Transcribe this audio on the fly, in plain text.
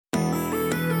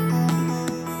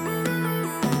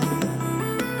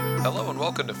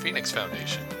welcome to Phoenix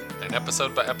Foundation, an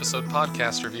episode-by-episode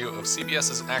podcast review of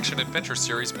CBS's action-adventure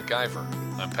series MacGyver.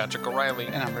 I'm Patrick O'Reilly.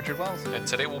 And I'm Richard Wells. And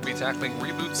today we'll be tackling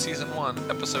Reboot Season 1,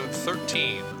 Episode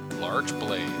 13, Large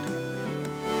Blade.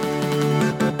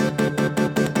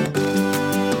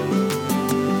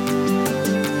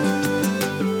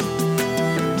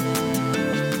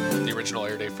 The original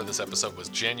air date for this episode was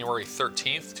January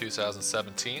 13th,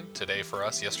 2017. Today for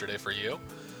us, yesterday for you.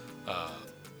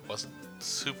 Wasn't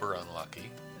super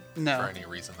unlucky for any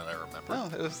reason that I remember. No,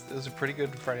 it was a pretty good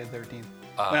Friday the 13th.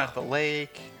 Went out to the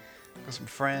lake with some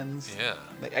friends. Yeah.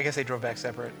 I guess they drove back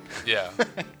separate. Yeah.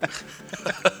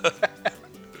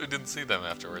 We didn't see them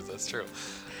afterwards, that's true.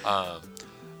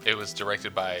 It was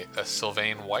directed by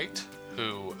Sylvain White,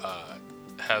 who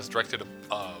has directed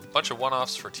a bunch of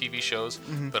one-offs for TV shows,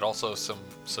 but also some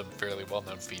fairly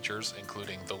well-known features,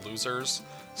 including The Losers,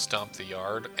 Stomp the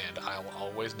Yard, and I'll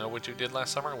Always Know What You Did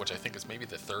Last Summer, which I think is maybe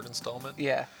the third installment.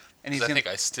 Yeah. And I think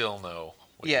I still know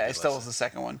what Yeah, it still is the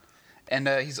second one. And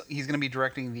he's going to be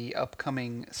directing the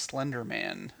upcoming Slender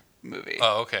Man movie.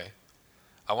 Oh, okay.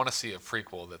 I want to see a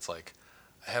prequel that's like,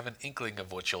 I have an inkling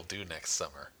of what you'll do next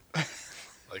summer.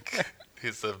 Like,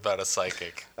 he's about a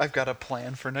psychic. I've got a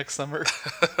plan for next summer.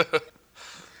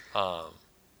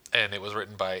 And it was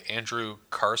written by Andrew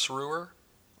Karlsruher,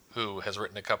 who has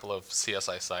written a couple of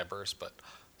CSI Cybers, but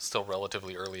still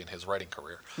relatively early in his writing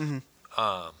career.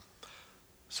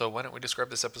 So why don't we describe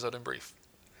this episode in brief?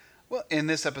 Well, in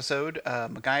this episode,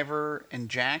 MacGyver and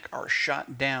Jack are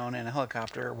shot down in a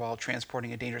helicopter while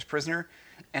transporting a dangerous prisoner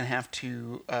and have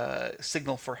to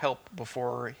signal for help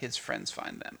before his friends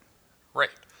find them.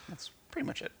 Right. That's pretty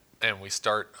much it. And we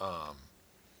start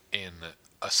in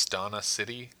Astana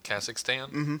City,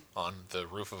 Kazakhstan, on the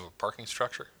roof of a parking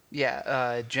structure.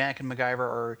 Yeah, Jack and MacGyver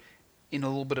are in a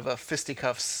little bit of a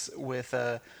fisticuffs with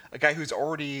a guy who's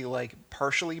already like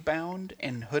partially bound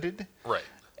and hooded. Right.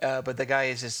 But the guy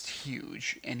is just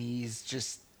huge, and he's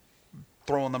just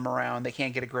throwing them around. They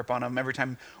can't get a grip on him. Every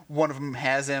time one of them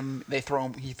has him,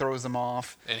 he throws them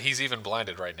off. And he's even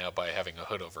blinded right now by having a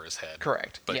hood over his head.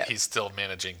 Correct. But yeah. he's still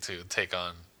managing to take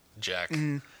on Jack.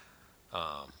 And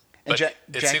But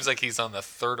it seems like he's on the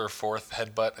third or fourth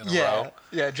headbutt in a row.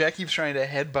 Yeah, Jack keeps trying to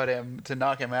headbutt him to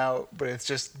knock him out, but it's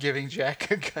just giving Jack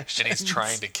concussions. And he's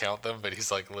trying to count them, but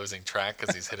he's like losing track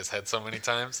because he's hit his head so many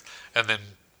times. And then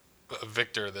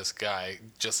Victor, this guy,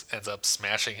 just ends up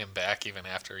smashing him back even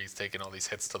after he's taken all these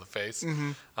hits to the face.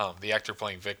 The actor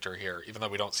playing Victor here, even though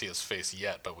we don't see his face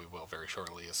yet, but we will very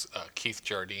shortly, is Keith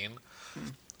Jardine,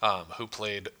 who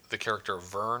played the character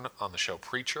Vern on the show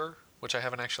Preacher, which I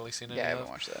haven't actually seen any of. Yeah, I haven't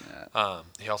watched that yet.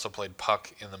 He also played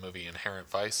Puck in the movie Inherent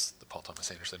Vice, the Paul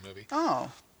Thomas Anderson movie.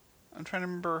 Oh, I'm trying to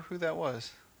remember who that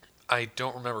was. I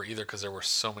don't remember either because there were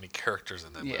so many characters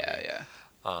in that movie.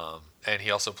 Yeah. And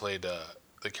he also played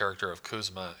the character of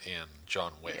Kuzma in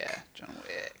John Wick. Yeah, John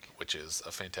Wick. Which is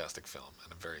a fantastic film,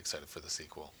 and I'm very excited for the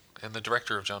sequel. And the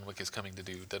director of John Wick is coming to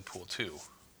do Deadpool 2.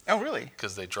 Oh, really?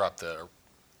 Because they dropped the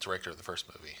director of the first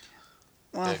movie.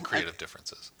 Well, they had creative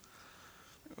differences.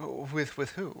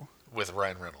 With who? With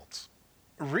Ryan Reynolds.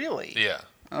 Really? Yeah.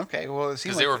 Okay, well, it seems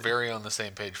because they were very on the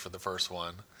same page for the first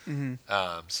one.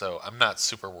 So I'm not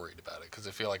super worried about it because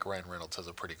I feel like Ryan Reynolds has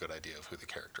a pretty good idea of who the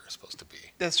character is supposed to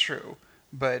be. That's true,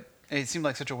 but it seemed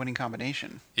like such a winning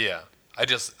combination. Yeah. I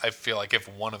feel like if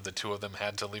one of the two of them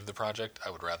had to leave the project,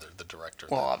 I would rather the director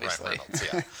than obviously. Ryan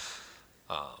Reynolds.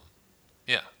 Yeah.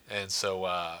 Yeah. And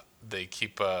so they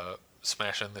keep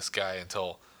smashing this guy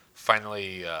until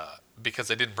finally, because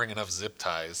they didn't bring enough zip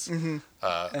ties,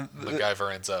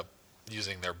 MacGyver ends up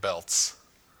using their belts.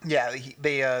 Yeah,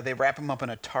 they wrap him up in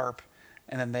a tarp,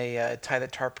 and then they tie the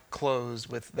tarp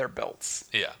closed with their belts.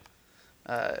 Yeah.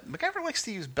 MacGyver likes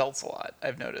to use belts a lot,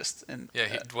 I've noticed. And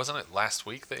wasn't it last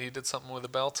week that he did something with a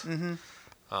belt?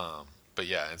 But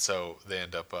yeah, and so they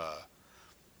end up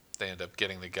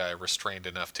getting the guy restrained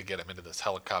enough to get him into this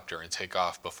helicopter and take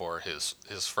off before his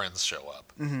friends show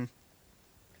up.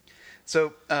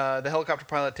 So the helicopter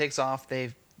pilot takes off.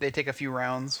 They take a few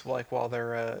rounds, like while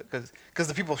they're because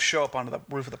the people show up onto the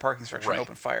roof of the parking structure and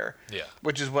open fire. Yeah,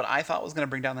 which is what I thought was going to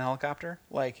bring down the helicopter.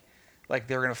 Like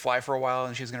they were going to fly for a while,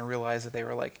 and she was going to realize that they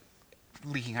were like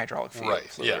leaking hydraulic fluid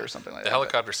or something like that. The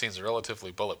helicopter scene's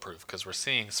relatively bulletproof because we're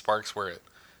seeing sparks where it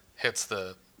hits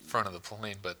the front of the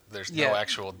plane, but there's no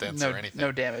actual dents or anything.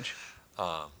 No damage.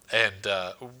 And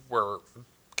we're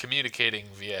communicating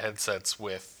via headsets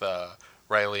with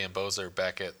Riley and Bozer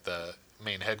back at the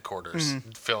main headquarters,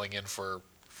 filling in for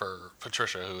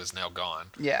Patricia, who is now gone.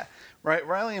 Yeah.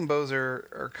 Riley and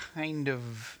Bozer are kind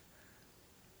of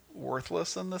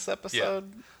worthless in this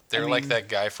episode. They're like that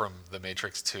guy from The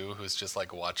Matrix 2 who's just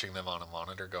like watching them on a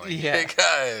monitor going, Yeah. "Hey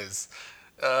guys,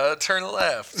 turn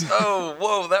left. Oh,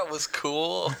 whoa, that was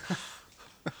cool."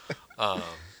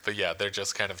 But yeah, they're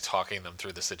just kind of talking them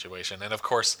through the situation. And of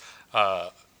course,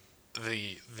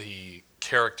 the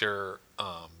character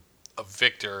of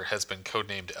Victor has been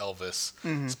codenamed Elvis,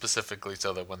 specifically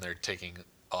so that when they're taking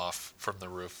off from the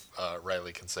roof,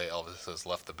 Riley can say Elvis has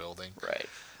left the building. Right.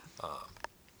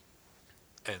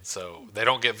 And so they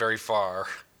don't get very far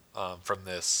from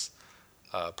this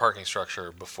parking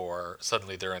structure before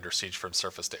suddenly they're under siege from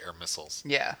surface-to-air missiles.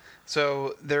 Yeah.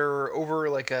 So they're over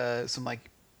like some like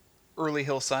early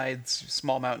hillsides,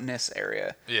 small mountainous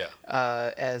area. Yeah.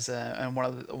 And one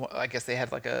of the, I guess they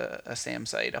had like a SAM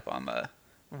site up on the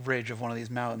ridge of one of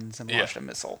these mountains and launched a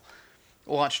missile.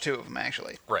 Launched two of them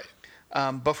actually. Right.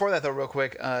 Before that, though, real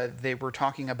quick, they were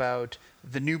talking about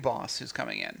the new boss who's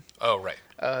coming in. Oh, right.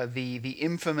 The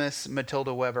infamous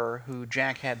Matilda Weber, who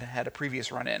Jack had a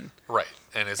previous run in. Right,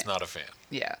 and is not a fan.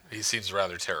 Yeah. He seems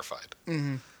rather terrified.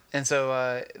 Mm-hmm. And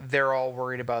so they're all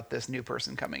worried about this new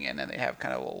person coming in, and they have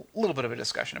kind of a little bit of a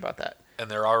discussion about that.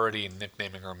 And they're already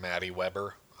nicknaming her Maddie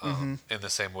Weber, in the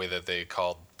same way that they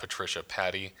called Patricia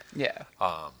Patty. Yeah.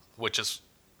 Which is...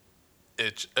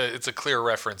 It's a clear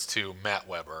reference to Matt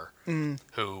Weber,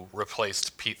 who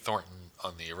replaced Pete Thornton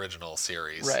on the original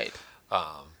series. Right.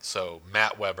 So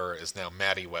Matt Weber is now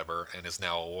Maddie Weber and is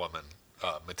now a woman,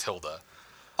 Matilda.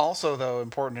 Also, though,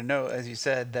 important to note, as you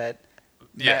said, that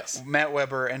Matt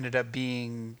Weber ended up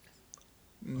being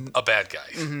a bad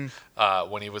guy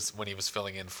when he was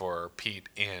filling in for Pete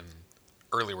in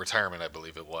early retirement, I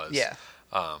believe it was. Yeah.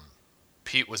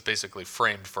 Pete was basically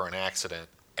framed for an accident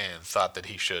and thought that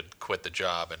he should quit the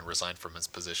job and resign from his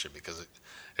position because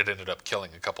it ended up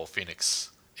killing a couple Phoenix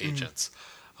agents.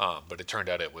 But it turned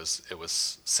out it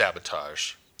was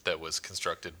sabotage that was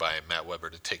constructed by Matt Weber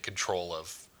to take control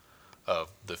of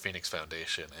the Phoenix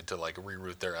Foundation and to like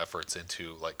reroute their efforts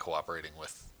into like cooperating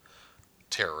with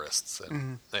terrorists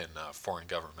and foreign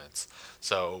governments.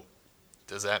 So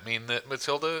does that mean that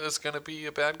Matilda is going to be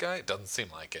a bad guy? It doesn't seem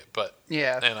like it, but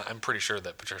yeah. And I'm pretty sure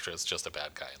that Patricia is just a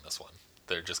bad guy in this one.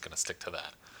 They're just going to stick to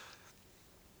that.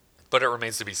 But it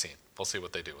remains to be seen. We'll see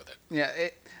what they do with it. Yeah,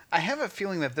 I have a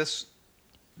feeling that this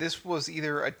was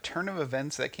either a turn of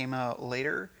events that came out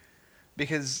later,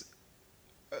 because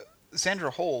Sandra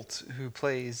Holt, who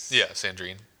plays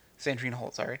Sandrine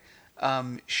Holt, sorry,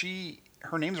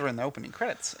 her names were in the opening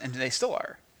credits, and they still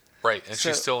are. Right, and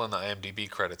she's still in the IMDb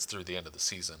credits through the end of the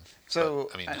season. So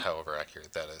but, however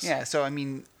accurate that is. Yeah, so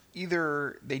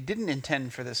either they didn't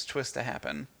intend for this twist to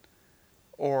happen,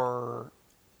 or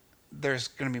there's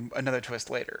going to be another twist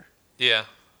later. Yeah.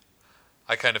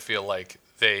 I kind of feel like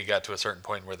they got to a certain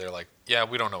point where they're like, yeah,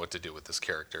 we don't know what to do with this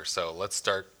character, so let's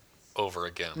start over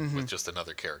again with just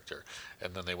another character.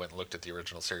 And then they went and looked at the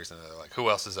original series, and they're like, who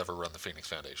else has ever run the Phoenix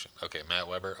Foundation? Okay, Matt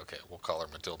Weber? Okay, we'll call her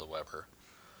Matilda Weber.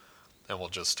 And we'll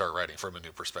just start writing from a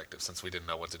new perspective since we didn't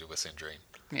know what to do with Sandrine.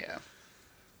 Yeah.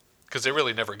 Because they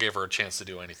really never gave her a chance to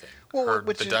do anything. Well,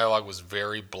 the dialogue was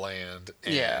very bland,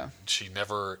 and yeah. she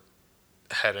never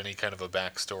had any kind of a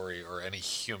backstory or any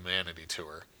humanity to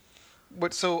her.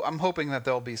 So I'm hoping that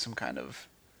there'll be some kind of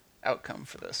outcome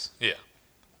for this. Yeah.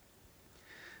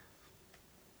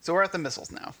 So we're at the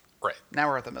missiles now. Right. Now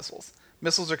we're at the missiles.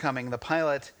 Missiles are coming. The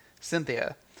pilot,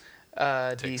 Cynthia,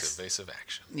 takes evasive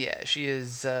action. Yeah, she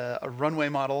is a runway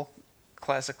model,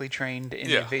 classically trained in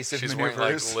evasive she's maneuvers.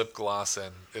 Wearing like lip gloss,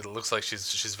 and it looks like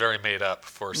she's very made up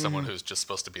for someone who's just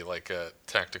supposed to be like a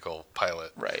tactical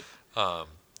pilot. Right.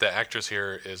 The actress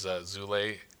here is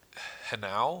Zule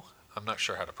Henao. I'm not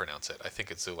sure how to pronounce it. I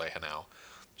think it's Zule Henao.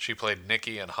 She played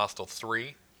Nikki in Hostel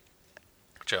 3,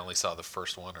 which I only saw the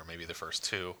first one or maybe the first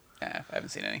two. Yeah, I haven't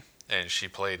seen any. And she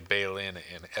played Baylin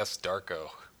in S. Darko,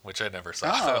 which I never saw.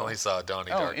 I only saw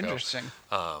Donnie Darko. Oh, interesting.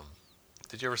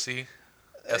 Did you ever see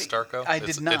S. Darko? I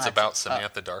did not. It's about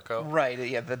Samantha Darko. Right,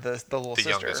 yeah, the little sister. The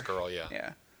youngest girl, yeah.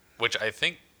 Yeah. Which I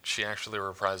think she actually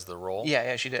reprised the role.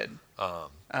 Yeah, she did.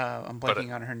 I'm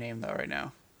blanking on her name, though, right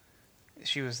now.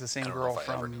 She was the same girl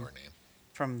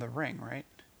from The Ring, right?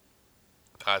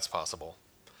 It's possible.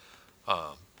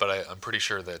 But I'm pretty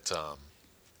sure that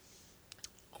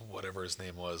whatever his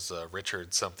name was,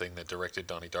 Richard something that directed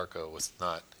Donnie Darko,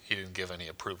 he didn't give any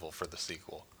approval for the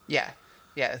sequel. Yeah.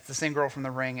 Yeah, it's the same girl from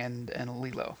The Ring and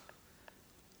Lilo.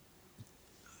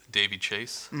 Davy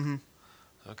Chase? Mm-hmm.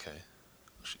 Okay.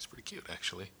 She's pretty cute,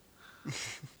 actually.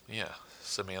 Yeah.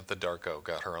 Samantha Darko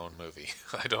got her own movie.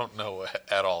 I don't know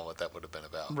at all what that would have been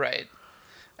about. Right.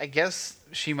 I guess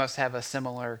she must have a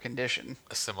similar condition.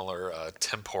 A similar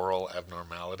temporal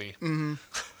abnormality. Mm-hmm.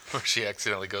 Where she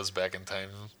accidentally goes back in time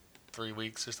 3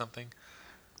 weeks or something.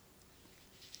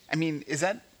 I mean, is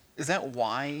that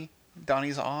why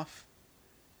Donnie's off?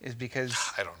 Is because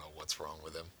I don't know what's wrong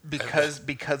with him.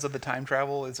 because of the time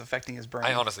travel is affecting his brain.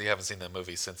 I honestly haven't seen that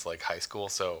movie since like high school,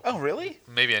 so Oh, really?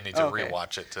 maybe I need to Okay.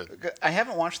 rewatch it to. I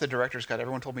haven't watched the director's cut.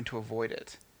 Everyone told me to avoid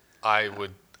it. I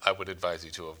would advise you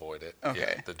to avoid it. Okay.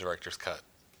 Yeah, the director's cut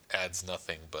adds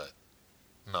nothing but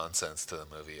nonsense to the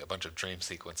movie. A bunch of dream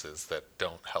sequences that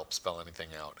don't help spell anything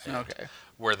out. And Okay.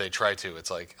 where they try to, it's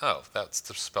like, oh, that's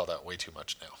spelled out way too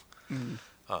much now.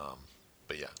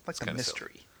 But yeah, Like it's the kinda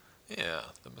mystery. silly. Yeah,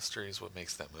 the mystery is what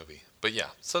makes that movie. But yeah,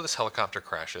 so this helicopter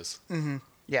crashes.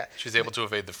 Yeah. She's able to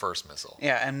evade the first missile.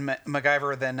 Yeah, and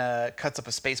MacGyver then cuts up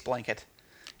a space blanket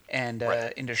and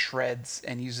Right. into shreds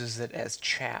and uses it as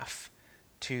chaff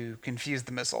to confuse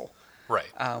the missile, Right.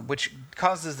 which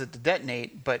causes it to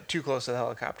detonate, but too close to the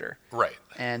helicopter. Right.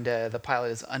 And the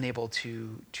pilot is unable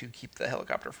to keep the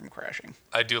helicopter from crashing.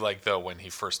 I do like, though, when he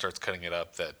first starts cutting it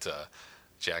up, that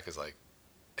Jack is like,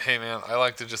 hey, man, I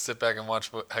like to just sit back and watch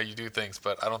how you do things,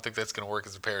 but I don't think that's going to work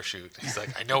as a parachute. He's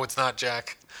like, I know it's not,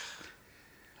 Jack.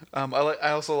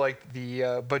 I also like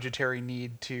the budgetary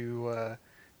need to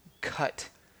cut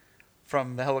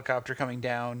from the helicopter coming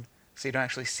down so you don't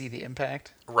actually see the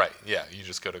impact. Right, yeah. You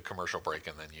just go to commercial break,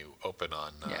 and then you open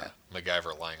on Yeah.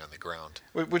 MacGyver lying on the ground.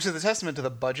 Which is a testament to the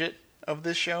budget of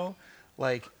this show.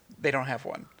 Like, they don't have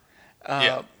one.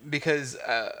 Yeah. Because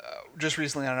just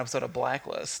recently on an episode of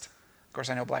Blacklist, of course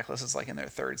I know Blacklist is like in their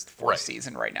fourth Right.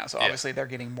 season right now, so Yeah. obviously they're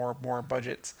getting more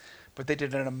budgets. But they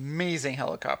did an amazing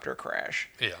helicopter crash.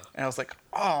 Yeah. And I was like,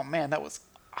 oh man, that was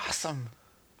awesome.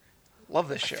 Love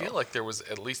this show. I feel like there was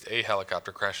at least a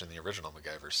helicopter crash in the original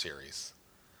MacGyver series.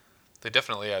 They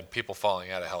definitely had people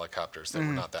falling out of helicopters that were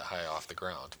not that high off the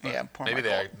ground. But Yeah, poor maybe Michael,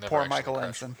 they never poor actually Michael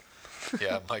crashed. Ensign.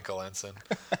 Yeah, Michael Ensign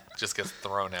just gets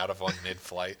thrown out of one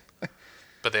mid-flight.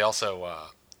 But they also,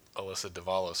 Alyssa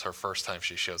Davalos, her first time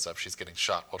she shows up, she's getting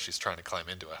shot while she's trying to climb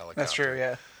into a helicopter. That's true,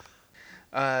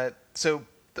 yeah. So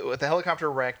with the helicopter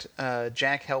wrecked,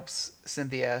 Jack helps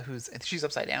Cynthia, she's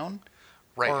upside down.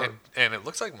 Right, Or- and it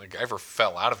looks like MacGyver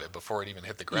fell out of it before it even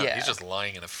hit the ground. Yeah. He's just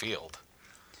lying in a field.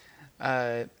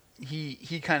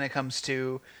 He kind of comes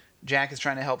to. Jack is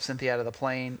trying to help Cynthia out of the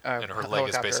plane. And her leg is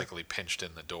helicopter, basically pinched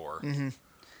in the door.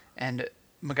 and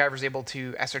MacGyver's able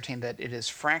to ascertain that it is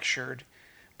fractured,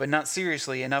 but not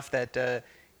seriously enough that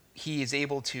he is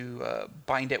able to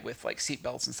bind it with like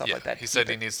seatbelts and stuff Yeah, like that. he to said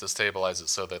keep he needs to stabilize it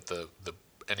so that the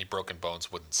any broken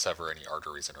bones wouldn't sever any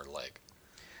arteries in her leg.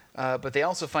 But they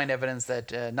also find evidence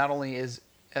that not only is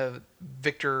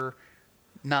Victor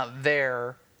not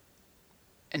there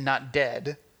and not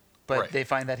dead, but Right. they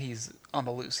find that he's on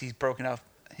the loose. He's broken off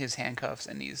his handcuffs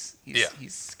and he's Yeah.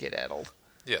 skedaddled.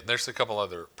 Yeah, there's a couple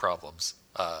other problems.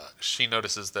 She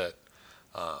notices that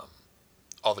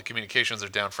all the communications are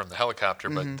down from the helicopter,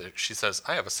 but she says,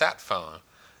 I have a sat phone.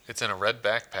 It's in a red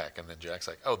backpack. And then Jack's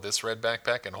like, oh, this red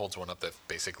backpack? And holds one up that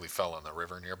basically fell in the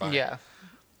river nearby. Yeah.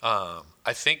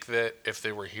 I think that if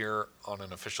they were here on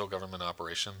an official government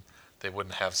operation, they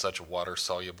wouldn't have such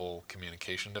water-soluble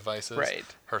communication devices. Right.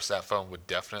 Her sat phone would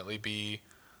definitely be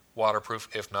waterproof,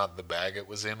 if not the bag it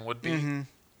was in would be.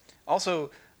 Also,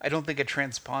 I don't think a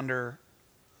transponder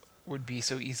would be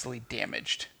so easily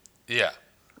damaged. Yeah.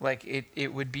 Like,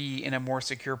 it would be in a more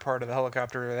secure part of the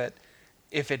helicopter that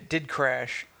if it did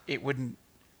crash, it wouldn't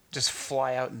just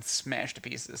fly out and smash to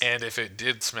pieces. And if it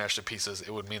did smash to pieces,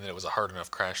 it would mean that it was a hard enough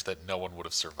crash that no one would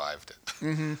have survived it.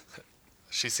 Mm-hmm.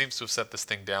 She seems to have set this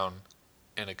thing down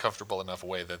in a comfortable enough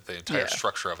way that the entire Yeah.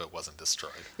 structure of it wasn't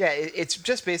destroyed. Yeah, it's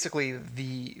just basically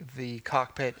the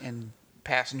cockpit and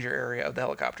passenger area of the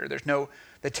helicopter.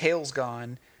 The tail's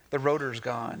gone, the rotor's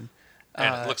gone.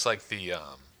 And it looks like the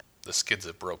skids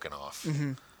have broken off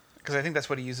Because I think that's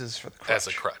what he uses for the crutch. as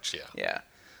a crutch. Yeah. Yeah.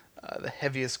 The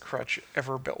heaviest crutch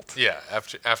ever built. Yeah.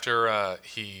 After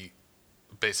he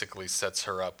basically sets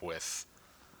her up with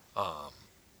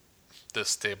the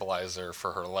stabilizer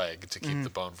for her leg to keep the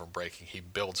bone from breaking, he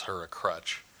builds her a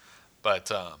crutch.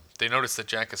 But they notice that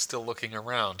Jack is still looking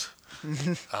around,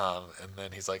 and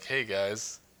then he's like, "Hey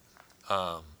guys,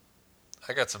 I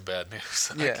got some bad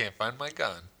news. Yeah. I can't find my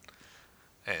gun."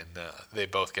 And they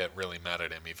both get really mad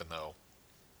at him, even though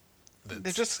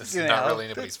They're just it's not really they-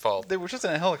 anybody's fault. They were just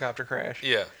in a helicopter crash.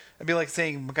 Yeah, It'd be like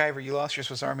saying, MacGyver, you lost your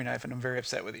Swiss Army knife, and I'm very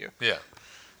upset with you. yeah.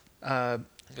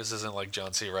 This isn't like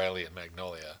John C. Reilly and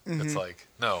Magnolia. It's like,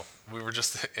 no, we were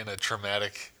just in a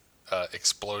traumatic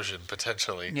explosion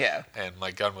potentially. Yeah. And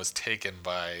my gun was taken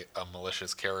by a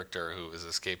malicious character who has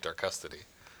escaped our custody.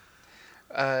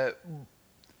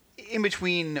 In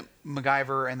between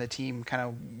MacGyver and the team kind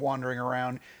of wandering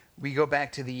around, we go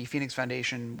back to the Phoenix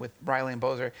Foundation with Riley and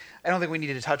Bowser. I don't think we need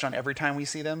to touch on every time we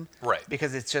see them. Right.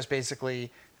 Because it's just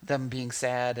basically them being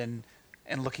sad and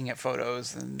looking at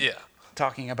photos and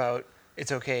talking about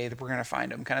it's okay that we're going to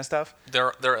find them kind of stuff.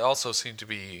 There also seem to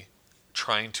be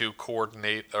trying to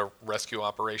coordinate a rescue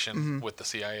operation with the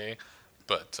CIA,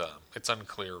 but it's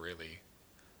unclear really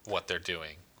what they're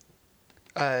doing.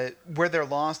 Where they're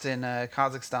lost in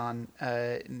Kazakhstan,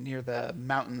 near the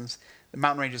mountains, the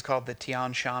mountain range is called the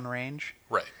Tian Shan Range.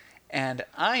 Right. And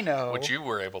I know... Which you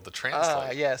were able to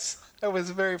translate. Yes. I was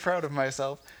very proud of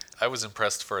myself. I was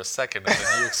impressed for a second, and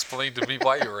then you explained to me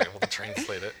why you were able to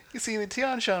translate it. You see, the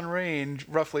Tian Shan Range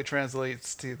roughly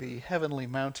translates to the Heavenly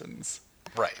Mountains.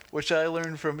 Right. Which I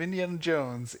learned from Indiana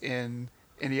Jones in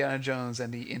Indiana Jones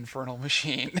and the Infernal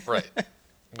Machine. Right.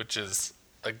 Which is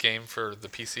a game for the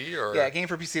PC? Or Yeah, a game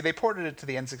for PC. They ported it to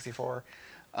the N64.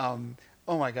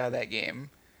 Oh my god, that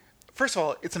game. First of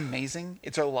all, it's amazing.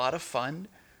 It's a lot of fun,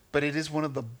 but it is one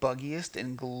of the buggiest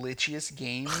and glitchiest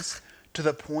games to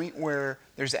the point where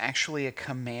there's actually a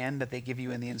command that they give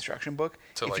you in the instruction book.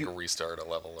 To restart a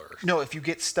level or... No, if you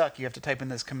get stuck, you have to type in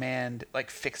this command, like,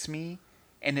 fix me,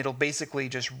 and it'll basically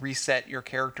just reset your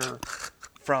character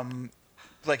from,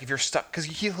 like, if you're stuck, because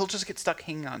he'll just get stuck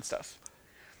hanging on stuff.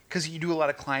 Because you do a lot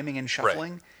of climbing and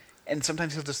shuffling, right. And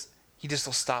sometimes he just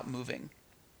will stop moving.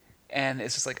 And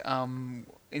it's just like, and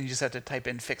you just have to type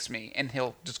in fix me, and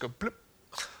he'll just go bloop.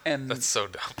 And that's so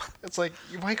dumb. It's like,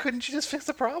 why couldn't you just fix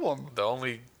the problem? The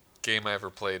only game I ever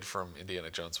played from Indiana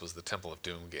Jones was the Temple of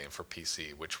Doom game for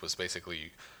PC, which was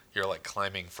basically you're like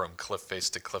climbing from cliff face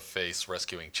to cliff face,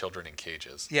 rescuing children in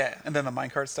cages. Yeah, and then the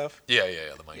minecart stuff. Yeah,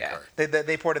 the minecart.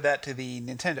 They ported that to the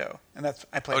Nintendo, and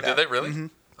I played. Oh, that. Did they really? Mm-hmm.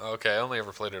 Okay, I only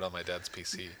ever played it on my dad's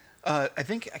PC. I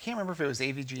can't remember if it was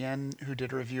AVGN who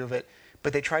did a review of it,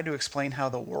 but they tried to explain how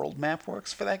the world map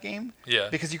works for that game. Yeah.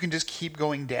 Because you can just keep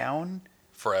going down.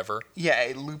 Forever. Yeah,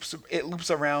 it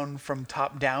loops around from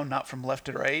top down, not from left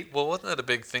to right. Well, wasn't that a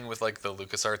big thing with like the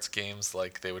LucasArts games?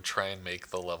 Like they would try and make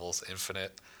the levels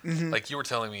infinite. Mm-hmm. Like you were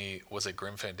telling me, was it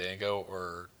Grim Fandango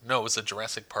or no? It was a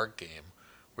Jurassic Park game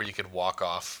where you could walk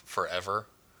off forever.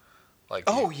 Like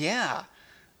yeah.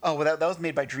 Oh, well, that was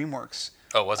made by DreamWorks.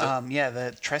 Oh, was it? Yeah,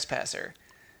 the Trespasser.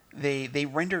 They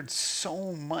rendered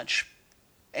so much,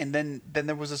 and then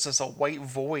there was just a white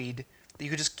void that you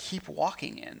could just keep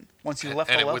walking in once you left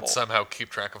the level. And it would somehow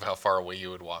keep track of how far away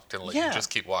you had walked and let you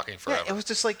just keep walking forever. Yeah, it was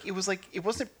just like it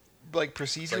wasn't like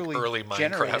procedurally like early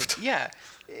generated. Minecraft. Yeah,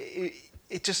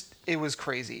 it was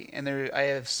crazy. And I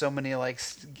have so many like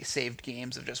saved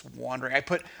games of just wandering. I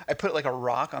put like a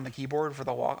rock on the keyboard for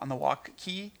the walk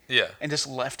key. Yeah. And just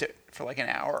left it for like an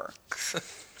hour.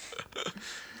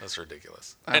 That's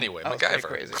ridiculous. Anyway, MacGyver.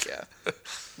 Crazy, yeah.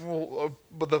 Well,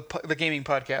 but the gaming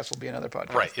podcast will be another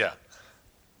podcast. Right. Yeah.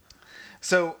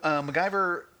 So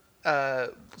MacGyver.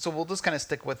 So we'll just kind of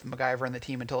stick with MacGyver and the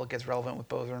team until it gets relevant with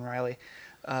Bowser and Riley.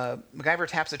 MacGyver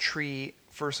taps a tree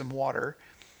for some water,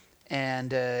 and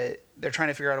they're trying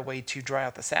to figure out a way to dry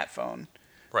out the sat phone.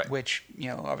 Right. Which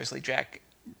obviously Jack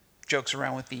jokes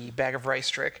around with the bag of rice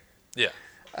trick. Yeah.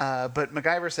 But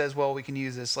MacGyver says, well, we can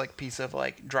use this like piece of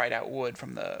like dried out wood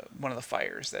from one of the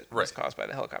fires that was caused by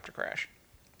the helicopter crash.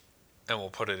 And we'll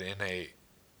put it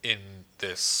in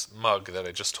this mug that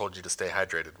I just told you to stay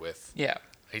hydrated with. Yeah.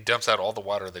 He dumps out all the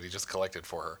water that he just collected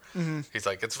for her. Mm-hmm. He's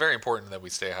like, it's very important that we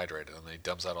stay hydrated. And then he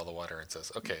dumps out all the water and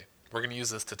says, okay, we're going to use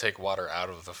this to take water out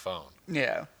of the phone.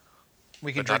 Yeah.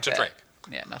 We can but not to drink.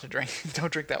 Yeah, not to drink.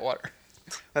 Don't drink that water.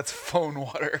 That's phone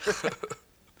water.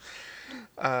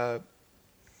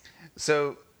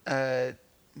 So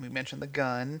we mentioned the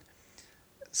gun.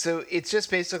 So it's just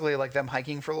basically like them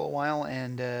hiking for a little while,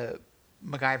 and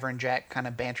MacGyver and Jack kind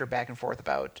of banter back and forth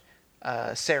about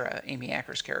Sarah, Amy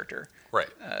Acker's character. Right.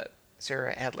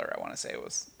 Sarah Adler, I want to say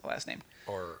was the last name.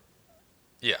 Or,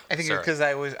 yeah. I think because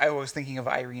I was thinking of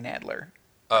Irene Adler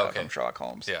from Sherlock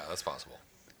Holmes. Yeah, that's possible.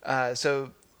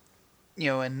 So,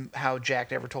 and how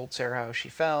Jack never told Sarah how she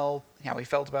felt, how he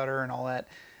felt about her, and all that.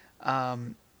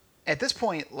 At this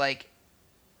point, like,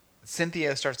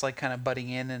 Cynthia starts like kind of butting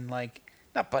in and like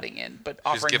not butting in, but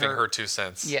offering she's giving her 2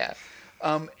 cents. Yeah.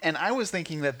 And I was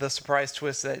thinking that the surprise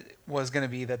twist that was going to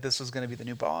be that this was going to be the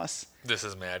new boss. This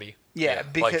is Maddie. Yeah,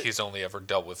 because like he's only ever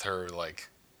dealt with her like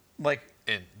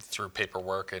through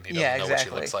paperwork, and he doesn't know what she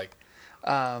looks like.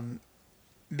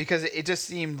 Because it just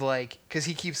seemed like because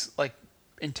he keeps like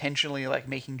intentionally like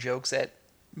making jokes at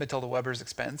Matilda Weber's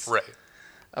expense, right?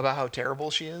 About how terrible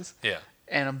she is. Yeah.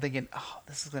 And I'm thinking, oh,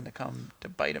 this is going to come to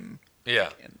bite him.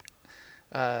 Yeah.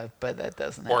 But that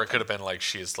doesn't happen. Or it could have been like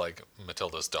she's like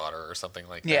Matilda's daughter or something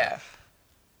like that. Yeah.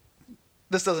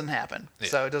 This doesn't happen,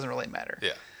 so it doesn't really matter.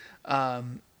 Yeah.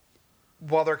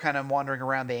 while they're kind of wandering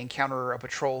around, they encounter a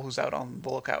patrol who's out on the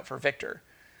lookout for Victor,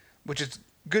 which is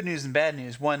good news and bad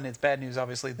news. One, it's bad news,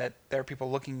 obviously, that there are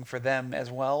people looking for them as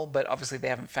well, but obviously they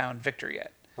haven't found Victor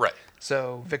yet. Right.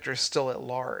 So Victor's still at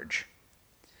large.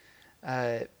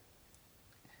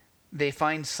 They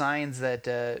find signs that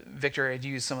Victor had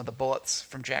used some of the bullets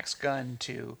from Jack's gun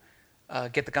to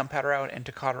get the gunpowder out and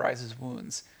to cauterize his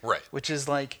wounds. Right. Which is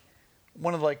like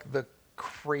one of like the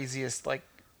craziest like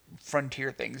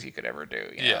frontier things you could ever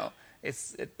do. You know?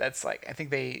 That's like I think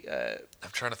they.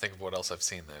 I'm trying to think of what else I've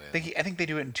seen that in. I think they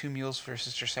do it in Two Mules for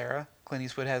Sister Sarah. Clint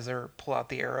Eastwood has her pull out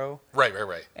the arrow. Right.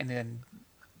 And then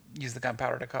use the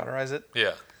gunpowder to cauterize it.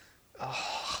 Yeah.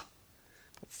 Oh,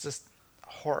 it's just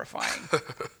horrifying.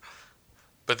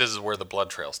 But this is where the blood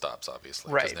trail stops,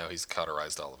 obviously, right? Because now he's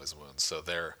cauterized all of his wounds. So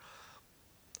they're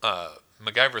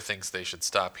MacGyver thinks they should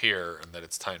stop here and that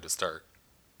it's time to start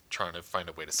trying to find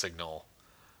a way to signal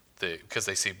because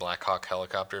they see Black Hawk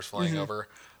helicopters flying over,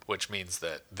 which means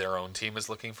that their own team is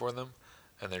looking for them,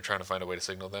 and they're trying to find a way to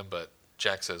signal them. But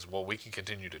Jack says, well, we can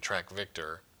continue to track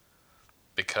Victor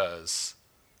because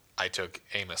I took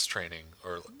AMOS training,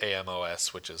 or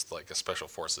AMOS, which is like a special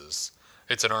forces.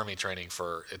 It's an army training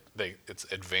for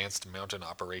it's Advanced Mountain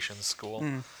Operations School.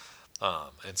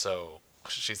 And so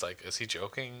she's like, is he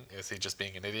joking? Is he just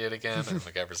being an idiot again? And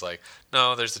MacGyver's like,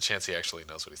 no, there's a chance he actually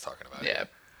knows what he's talking about. Yeah.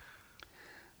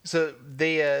 So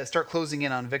they start closing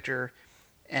in on Victor,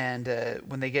 and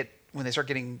when they start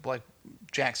getting like,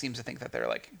 Jack seems to think that they're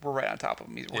like, we're right on top of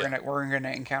him. We're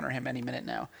gonna encounter him any minute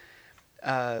now.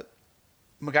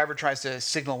 MacGyver tries to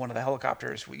signal one of the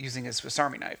helicopters using his Swiss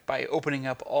Army knife by opening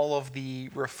up all of the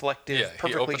reflective,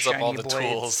 perfectly shiny blades. He opens up all the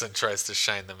tools and tries to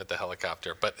shine them at the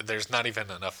helicopter, but there's not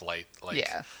even enough light.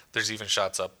 There's even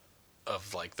shots up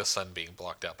of like the sun being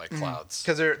blocked out by clouds.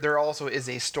 Because there also is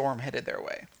a storm headed their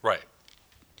way. Right.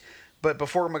 But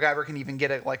before MacGyver can even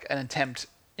get an attempt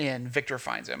in, Victor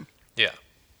finds him. Yeah.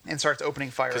 And starts opening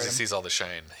fire at him. Because he sees all the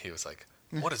shine. He was like,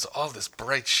 what is all this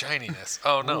bright shininess?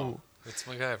 Oh, no. Ooh. It's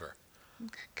MacGyver.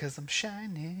 Because I'm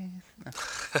shining. No.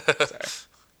 Sorry.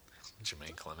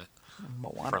 Jermaine Clement.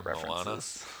 Moana from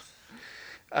references.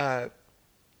 Moana.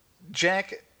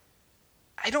 Jack,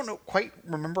 I don't quite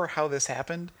remember how this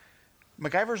happened.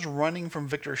 MacGyver's running from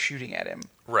Victor shooting at him.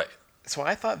 Right. So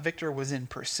I thought Victor was in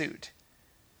pursuit.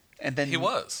 And then he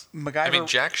was. MacGyver. I mean,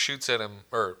 Jack shoots at him,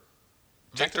 or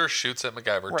Victor shoots at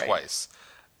MacGyver twice.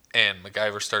 And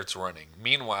MacGyver starts running.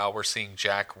 Meanwhile, we're seeing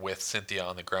Jack with Cynthia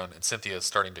on the ground, and Cynthia is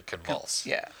starting to convulse.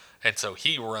 Yeah. And so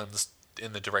he runs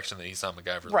in the direction that he saw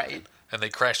MacGyver right. Looking, and they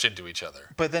crash into each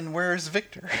other. But then where's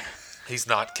Victor? He's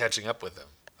not catching up with him,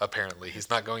 apparently. He's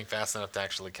not going fast enough to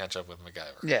actually catch up with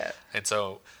MacGyver. Yeah. And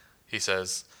so he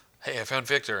says, hey, I found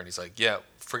Victor. And he's like, yeah,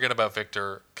 forget about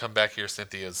Victor. Come back here.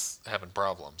 Cynthia's having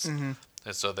problems. Mm-hmm.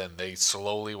 And so then they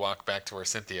slowly walk back to where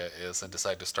Cynthia is and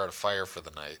decide to start a fire for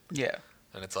the night. Yeah.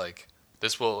 And it's like,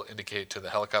 this will indicate to the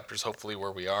helicopters hopefully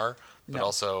where we are, but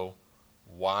also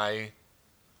why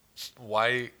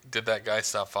did that guy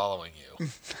stop following you?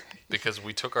 Because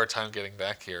we took our time getting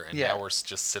back here, and now we're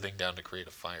just sitting down to create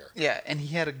a fire. Yeah, and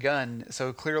he had a gun,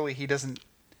 so clearly he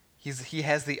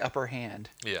has the upper hand.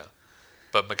 Yeah,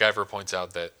 but MacGyver points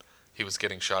out that he was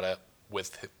getting shot at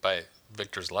by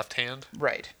Victor's left hand.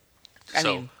 Right.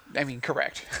 I mean,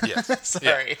 correct. Yes.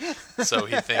 Sorry. Yeah. So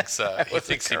he thinks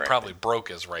he probably broke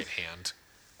his right hand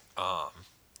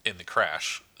in the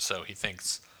crash. So he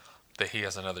thinks that he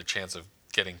has another chance of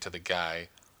getting to the guy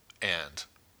and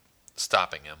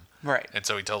stopping him. Right. And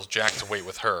so he tells Jack to wait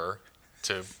with her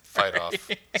to fight off.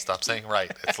 Stop saying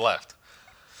right. It's left.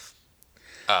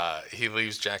 He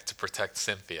leaves Jack to protect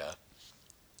Cynthia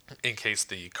in case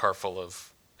the car full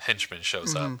of henchmen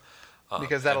shows up.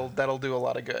 Because that'll do a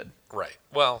lot of good. Right.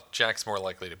 Well, Jack's more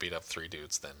likely to beat up 3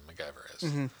 dudes than MacGyver is.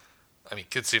 Mm-hmm. I mean,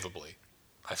 conceivably.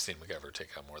 I've seen MacGyver take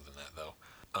out more than that, though.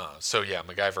 So, yeah,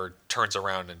 MacGyver turns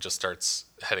around and just starts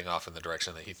heading off in the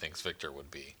direction that he thinks Victor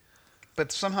would be.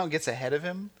 But somehow gets ahead of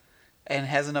him and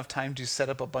has enough time to set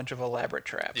up a bunch of elaborate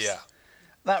traps. Yeah.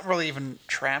 Not really even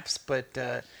traps, but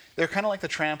they're kind of like the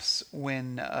traps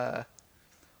when... I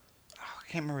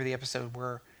can't remember the episode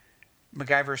where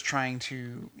MacGyver's trying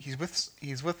to... He's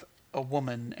with a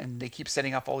woman, and they keep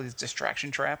setting up all these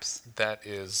distraction traps. That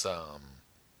is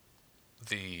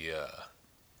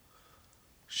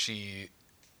she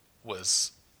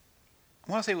was...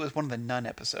 I want to say it was one of the nun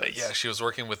episodes. Yeah, she was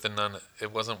working with the nun.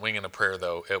 It wasn't Winging a Prayer,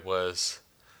 though. It was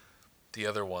the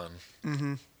other one.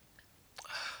 Mm-hmm.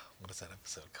 What is that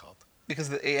episode called?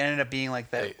 Because it ended up being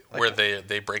like that. Where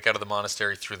they break out of the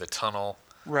monastery through the tunnel.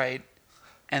 Right.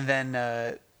 And then,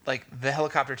 the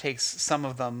helicopter takes some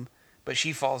of them, but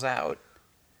she falls out.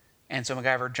 and so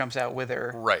MacGyver jumps out with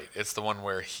her, Right. It's the one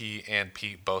where he and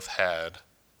Pete both had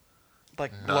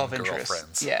like love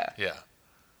non-girlfriends. interest. Yeah. Yeah.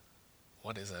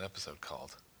 What is that episode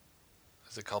called?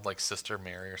 Is it called like Sister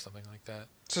Mary or something like that?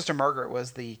 Sister Margaret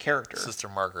was the character. Sister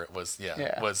Margaret was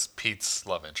was Pete's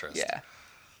love interest. Yeah.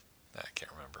 I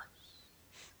can't remember.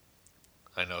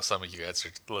 I know some of you guys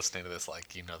are listening to this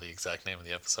like you know the exact name of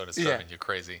the episode. It's driving you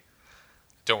crazy.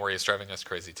 Don't worry, it's driving us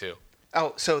crazy too.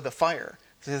 Oh, so the fire.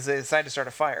 So they decide to start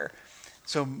a fire.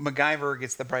 So MacGyver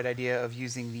gets the bright idea of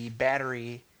using the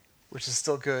battery, which is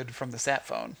still good from the sat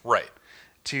phone, Right.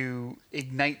 to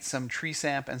ignite some tree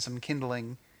sap and some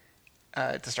kindling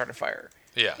to start a fire.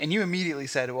 Yeah. And you immediately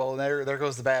said, "Well, there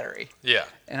goes the battery." Yeah.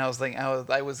 And I was like,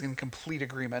 I was in complete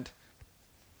agreement.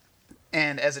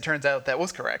 And as it turns out, that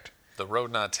was correct. The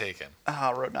road not taken.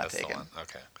 Road not That's taken. the one.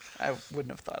 Okay. I wouldn't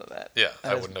have thought of that. Yeah,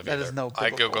 That I is- wouldn't have that either. is no I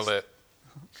biblical. googled it.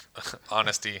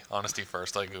 Honesty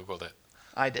first. I googled it.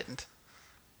 I didn't.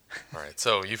 All right,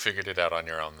 so you figured it out on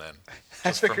your own then, I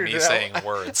just from figured me it out. saying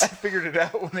words. I figured it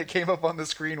out when it came up on the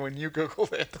screen when you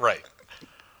Googled it. Right.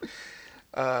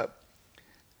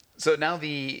 So now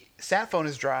the sat phone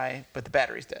is dry, but the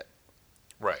battery's dead.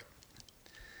 Right.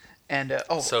 And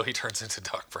So he turns into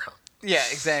Doc Brown. yeah,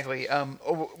 exactly. I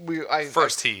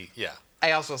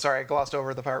also I glossed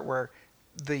over the part where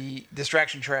the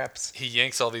distraction traps. He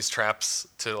yanks all these traps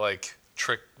to like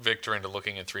trick Victor into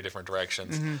looking in 3 different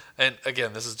directions. Mm-hmm. And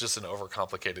again, this is just an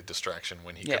overcomplicated distraction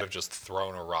when he Yeah. could have just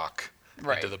thrown a rock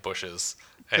Right. into the bushes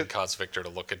and caused Victor to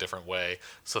look a different way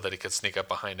so that he could sneak up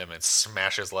behind him and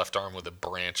smash his left arm with a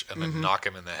branch and then Mm-hmm. knock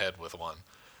him in the head with one.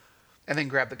 And then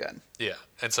grab the gun. Yeah.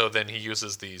 And so then he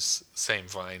uses these same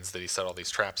vines that he set all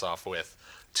these traps off with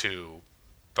to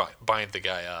bind the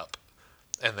guy up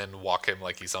and then walk him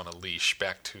like he's on a leash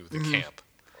back to the Mm-hmm. camp.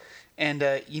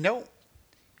 And you don't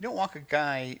walk a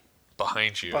guy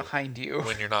Behind you behind you.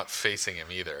 when you're not facing him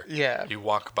either. Yeah. You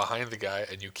walk behind the guy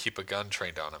and you keep a gun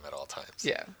trained on him at all times.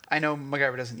 Yeah, I know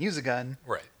MacGyver doesn't use a gun,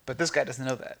 Right. but this guy doesn't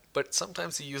know that, But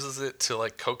sometimes he uses it to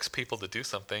like coax people to do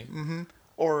something.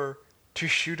 or to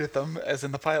shoot at them, as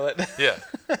in the pilot. Yeah.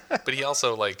 But he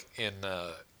also like in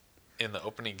the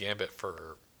opening gambit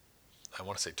for I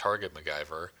want to say Target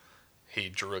MacGyver, he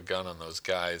drew a gun on those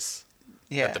guys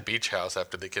Yeah, at the beach house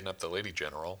after they kidnapped the lady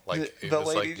general. Like it the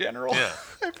was lady like, general. Yeah.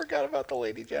 I forgot about the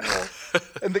lady general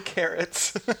and the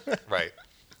carrots. Right.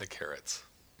 The carrots.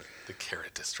 The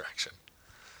carrot distraction.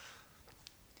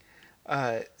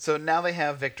 So now they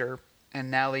have Victor, and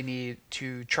now they need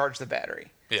to charge the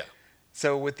battery. Yeah.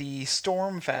 So with the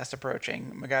storm fast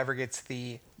approaching, MacGyver gets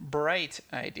the bright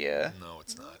idea. No,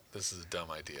 it's not. This is a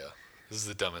dumb idea. This is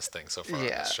the dumbest thing so far on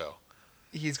Yeah. this show.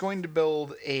 He's going to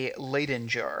build a Leyden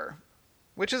jar,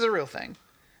 which is a real thing.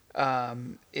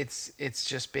 It's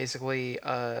just basically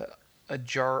a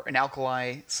jar, an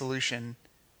alkali solution,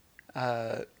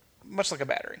 much like a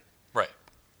battery. Right.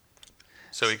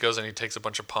 So he goes and he takes a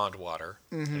bunch of pond water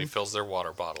and he fills their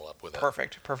water bottle up with it.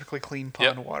 Perfectly clean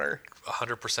pond Yep. water.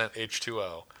 100%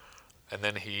 H2O. And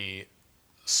then he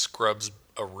scrubs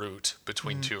a root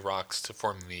between 2 rocks to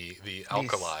form the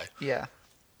alkali. Yeah.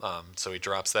 So he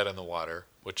drops that in the water,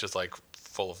 which is like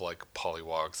full of like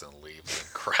pollywogs and leaves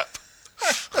and crap.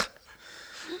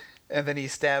 And then he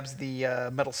stabs the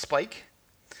metal spike.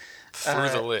 Through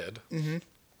the lid.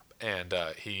 And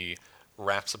he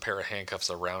wraps a pair of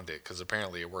handcuffs around it because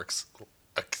apparently it works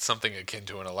something akin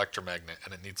to an electromagnet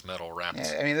and it needs metal wrapped.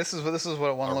 Yeah, I mean, this is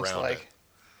what one looks Around like. it.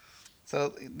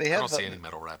 So they I have. don't see any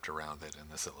metal wrapped around it in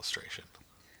this illustration.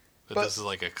 But this is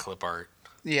like a clip art,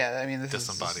 Yeah, I mean, this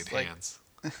disembodied is like, hands.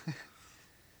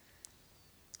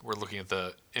 We're looking at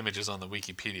the images on the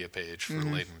Wikipedia page for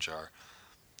Leyden Jar,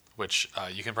 which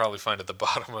you can probably find at the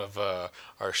bottom of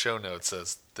our show notes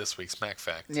as this week's Mac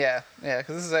Fact. Yeah,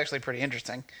 because this is actually pretty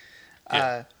interesting.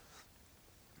 Yeah.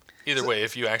 Either way,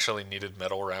 if you actually needed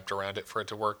metal wrapped around it for it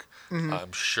to work,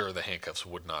 I'm sure the handcuffs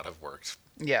would not have worked.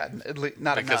 Yeah,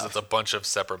 not Because enough. it's a bunch of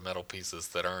separate metal pieces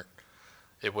that aren't,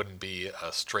 it wouldn't be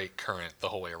a straight current the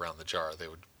whole way around the jar. They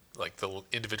would, like, the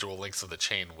individual links of the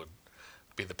chain would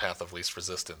be the path of least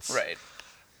resistance. Right.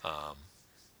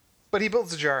 But he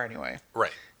builds a jar anyway.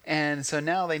 Right. And so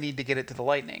now they need to get it to the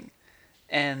lightning.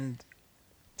 And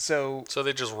so So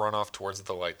they just run off towards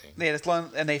the lightning. they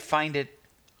find it.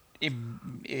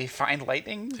 They find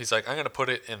lightning. He's like, I'm going to put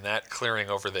it in that clearing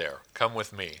over there. Come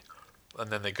with me. And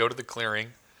then they go to the clearing,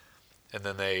 and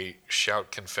then they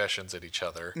shout confessions at each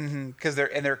other. Because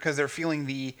they're feeling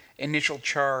the initial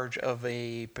charge of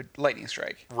a lightning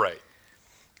strike. Right.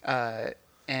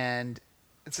 And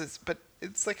but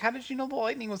it's like, how did you know the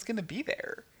lightning was going to be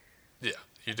there? Yeah,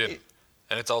 you didn't.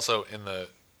 And it's also in the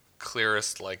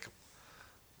clearest, like,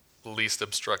 least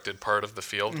obstructed part of the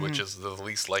field, which is the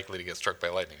least likely to get struck by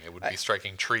lightning. It would be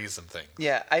striking trees and things.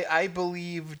 Yeah, I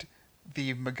believed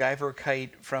the MacGyver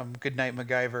kite from Goodnight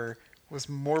MacGyver was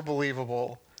more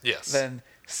believable Yes. than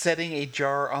setting a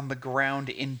jar on the ground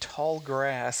in tall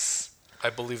grass. I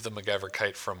believe the MacGyver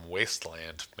kite from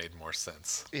Wasteland made more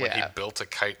sense. When he Yeah. built a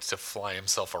kite to fly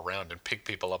himself around and pick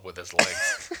people up with his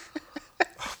legs.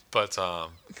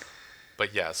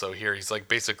 But yeah, so here he's like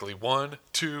basically 1,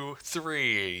 2,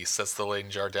 3. He sets the Leyden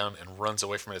jar down and runs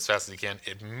away from it as fast as he can.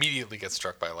 It immediately gets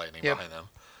struck by lightning Yep. behind them.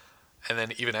 And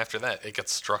then even after that, it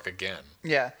gets struck again.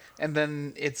 Yeah, and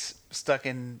then it's stuck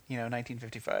in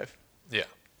 1955. Yeah.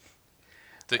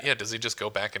 Does he just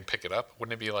go back and pick it up?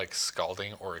 Wouldn't it be like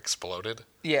scalding or exploded?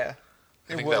 Yeah,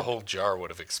 I think that whole jar would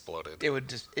have exploded. it would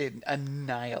just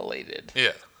annihilated,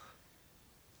 Yeah.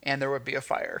 and there would be a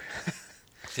fire.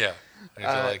 Yeah. And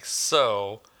you're like,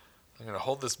 so I'm going to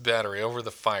hold this battery over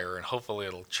the fire and hopefully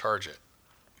it'll charge it.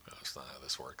 No, that's not how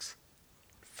this works.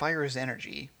 Fire is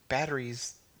energy.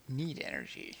 Batteries need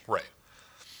energy. Right.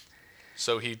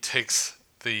 So he takes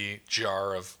the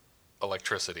jar of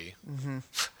electricity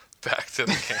back to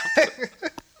the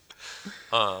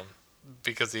camp.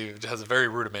 Because he has a very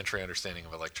rudimentary understanding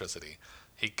of electricity.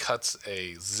 He cuts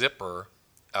a zipper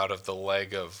out of the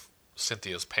leg of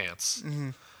Cynthia's pants.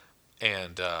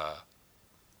 And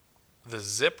the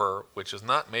zipper, which is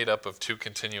not made up of two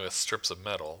continuous strips of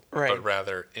metal, Right. but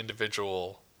rather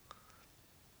individual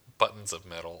buttons of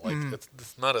metal. Like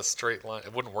it's not a straight line.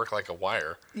 It wouldn't work like a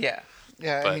wire. Yeah,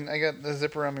 I But- mean, I got the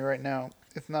zipper on me right now.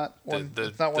 It's not one. The-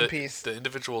 it's not one the- piece. The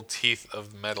individual teeth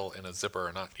of metal in a zipper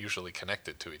are not usually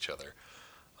connected to each other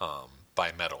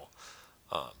by metal.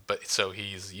 But so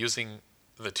he's using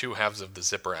the two halves of the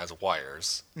zipper as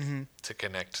wires to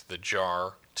connect the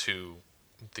jar to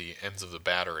the ends of the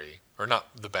battery, or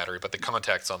not the battery, but the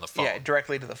contacts on the phone. Yeah,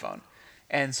 directly to the phone.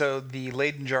 And so the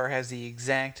Leyden jar has the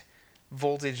exact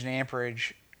voltage and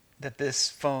amperage that this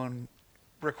phone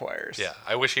requires. Yeah,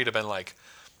 I wish he'd have been like,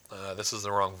 this is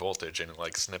the wrong voltage, and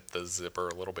like snipped the zipper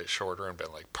a little bit shorter and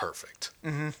been like, perfect.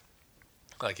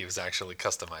 Like he was actually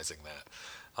customizing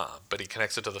that. But he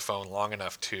connects it to the phone long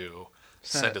enough to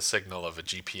send a signal of a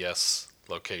GPS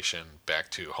location back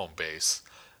to home base,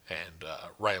 and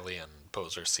Riley and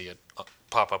Poser see it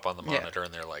pop up on the monitor,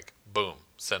 and they're like, boom,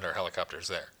 send our helicopters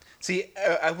there. See,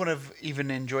 I would have even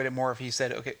enjoyed it more if he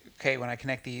said, okay, when I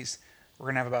connect these, we're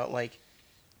going to have about like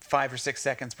 5 or 6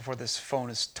 seconds before this phone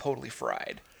is totally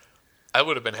fried. I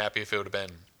would have been happy if it would have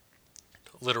been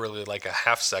literally like a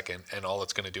half second, and all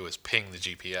it's going to do is ping the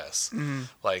GPS.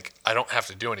 Like, I don't have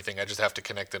to do anything. I just have to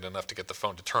connect it enough to get the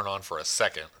phone to turn on for a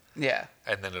second, Yeah.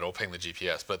 and then it'll ping the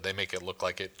GPS. But they make it look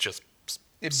like it just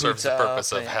It serves boots the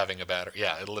purpose up, of yeah. having a battery.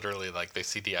 Yeah, it literally, like, they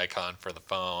see the icon for the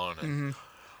phone. And,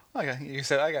 Okay, you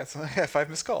said I got 5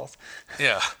 missed calls.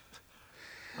 yeah.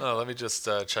 Oh, let me just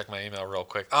check my email real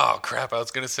quick. Oh, crap, I was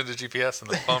going to send a GPS, and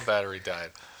the phone battery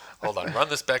died. Hold on, run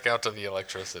this back out to the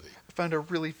electricity. I found a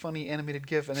really funny animated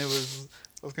GIF, and I was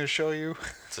going to show you.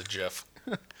 It's a GIF.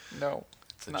 No,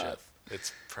 It's a not. GIF.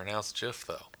 It's pronounced GIF,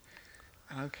 though.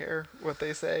 I don't care what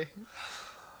they say.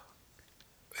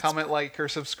 Comment, like, or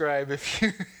subscribe if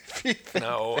you think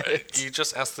No, that- you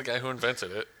just ask the guy who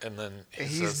invented it, and then he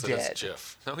He's says that it's dead.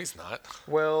 GIF. No, he's not.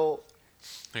 Well,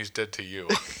 He's dead to you.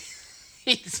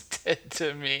 he's dead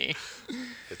to me.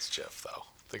 It's GIF, though.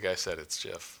 The guy said it's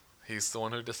GIF. He's the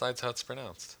one who decides how it's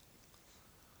pronounced.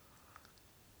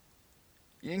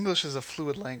 English is a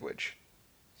fluid language.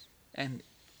 And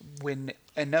when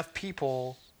enough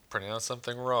people, Pronounce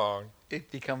something wrong,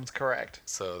 it becomes correct.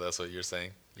 so that's what you're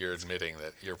saying. You're admitting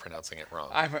that you're pronouncing it wrong.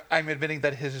 I'm admitting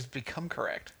that it has become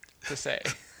correct to say.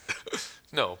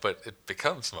 No, but it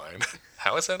becomes mine.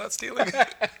 How is that not stealing?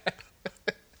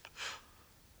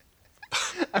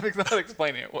 I'm not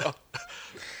explaining it well.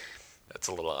 That's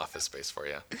a little office space for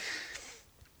you.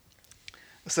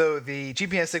 So the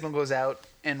GPS signal goes out,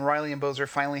 and Riley and Bozer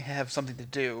finally have something to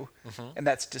do, and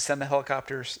that's to send the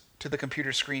helicopters to the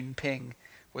computer screen ping,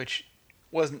 which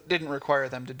didn't require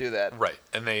them to do that. Right,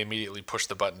 and they immediately push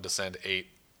the button to send 8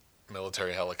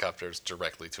 military helicopters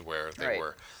directly to where they Right.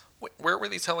 were. Where were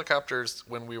these helicopters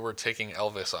when we were taking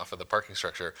Elvis off of the parking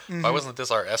structure? Why wasn't this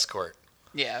our escort?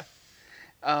 Yeah.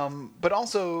 But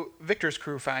also, Victor's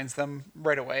crew finds them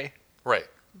right away, Right.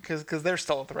 because they're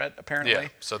still a threat, apparently. Yeah.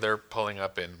 So they're pulling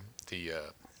up in the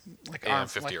Like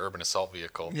AM-50 like- urban assault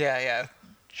vehicle. Yeah.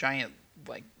 Giant,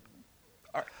 like...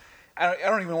 I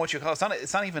don't even know what you call it.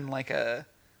 It's not even like a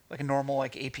normal,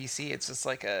 like, APC. It's just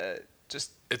like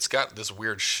It's got this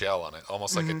weird shell on it,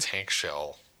 almost like a tank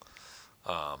shell.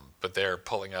 But they're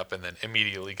pulling up and then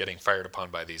immediately getting fired upon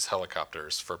by these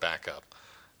helicopters for backup.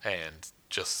 And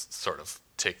just sort of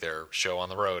take their show on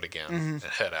the road again and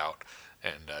head out.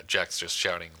 And Jack's just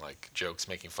shouting like jokes,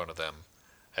 making fun of them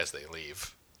as they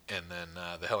leave. And then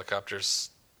the helicopters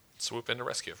swoop in to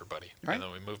rescue everybody. Right. And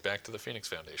then we move back to the Phoenix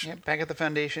Foundation. Yeah, back at the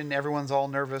Foundation, everyone's all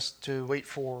nervous to wait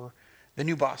for the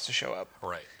new boss to show up.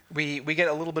 Right. We get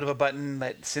a little bit of a button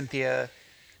that Cynthia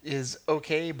is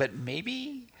okay, but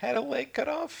maybe had a leg cut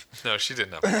off. No, she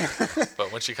didn't have a leg.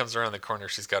 But when she comes around the corner,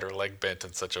 she's got her leg bent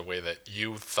in such a way that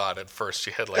you thought at first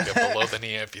she had like a below the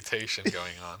knee amputation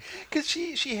going on. Because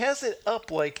she has it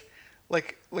up like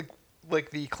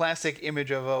the classic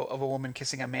image of a woman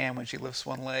kissing a man when she lifts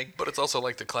one leg. But it's also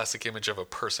like the classic image of a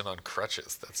person on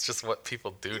crutches. That's just what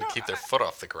people do to keep their foot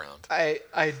off the ground.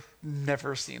 I've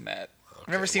never seen that. I've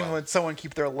never seen when someone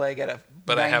keep their leg at a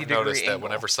But I have noticed angle. that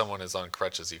whenever someone is on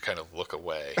crutches, you kind of look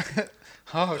away.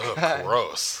 Oh, Ugh, God.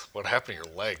 gross. What happened to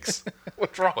your legs?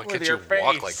 What's wrong Why with can't your you face?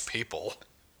 walk like people?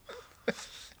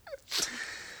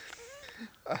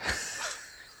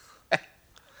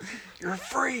 You're a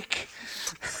freak.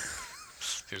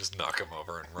 You just knock him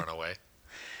over and run away.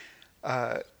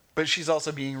 But she's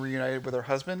also being reunited with her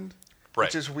husband, Right.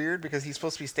 which is weird because he's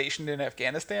supposed to be stationed in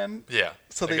Afghanistan. Yeah.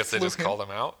 So I guess they just called him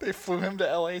out. They flew him to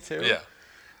LA too. Yeah.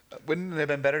 Wouldn't it have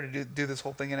been better to do this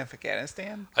whole thing in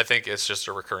Afghanistan? I think it's just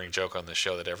a recurring joke on the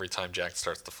show that every time Jack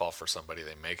starts to fall for somebody,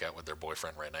 they make out with their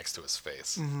boyfriend right next to his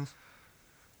face. Mm-hmm.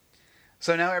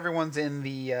 So now everyone's in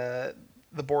the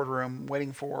boardroom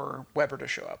waiting for Weber to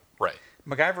show up. Right.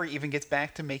 MacGyver even gets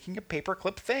back to making a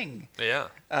paperclip thing. Yeah.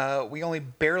 We only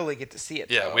barely get to see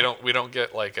it. Yeah, though. we don't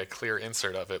get like a clear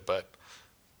insert of it, but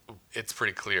it's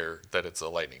pretty clear that it's a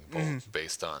lightning bolt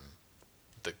based on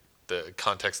the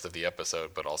context of the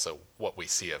episode, but also what we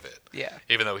see of it. Yeah.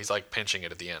 Even though he's like pinching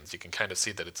it at the ends, you can kind of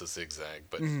see that it's a zigzag,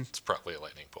 but it's probably a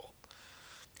lightning bolt.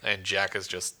 And Jack is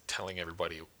just telling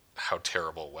everybody how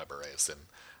terrible Weber is and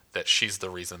that she's the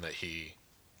reason that he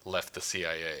left the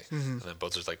CIA. And then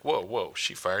Bozer's like, whoa,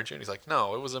 she fired you? And he's like,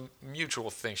 no, it was a mutual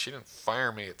thing. She didn't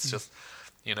fire me. It's just,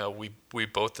 we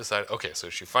both decided, okay, so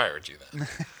she fired you then.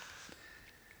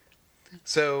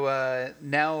 So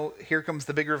now here comes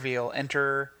the big reveal.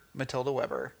 Enter Matilda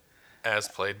Weber. As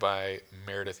played by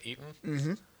Meredith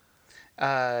Eaton.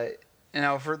 And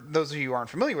now, for those of you who aren't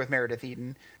familiar with Meredith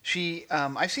Eaton, she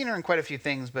I've seen her in quite a few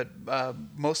things, but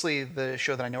mostly the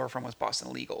show that I know her from was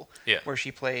Boston Legal, where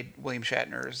she played William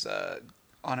Shatner's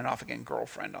on and off again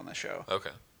girlfriend on the show.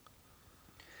 Okay.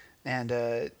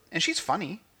 And she's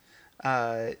funny,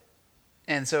 and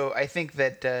so I think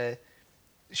that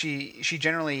she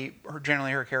generally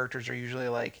her characters are usually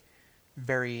like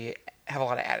have a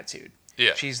lot of attitude.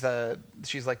 Yeah. She's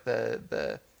like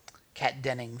the Kat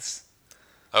Dennings.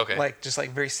 Okay. Like just like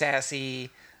very sassy,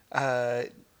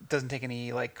 doesn't take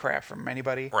any like crap from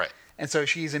anybody. Right. And so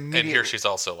she's immediately. And here she's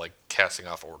also like casting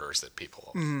off orders at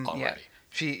people already. Yeah.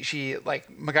 She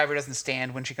like MacGyver doesn't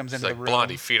stand when she comes into She's like the room.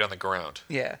 Blondie, feet on the ground.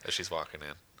 Yeah. As she's walking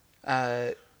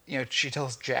in. She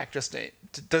tells Jack just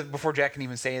to before Jack can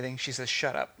even say anything. She says,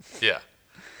 "Shut up." Yeah.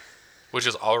 Which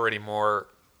is already more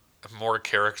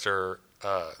character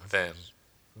than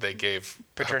they gave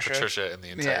Patricia in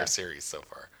the entire series so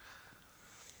far.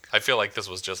 I feel like this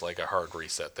was just like a hard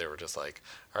reset. They were just like,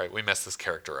 all right, we messed this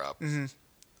character up. And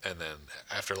then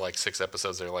after like 6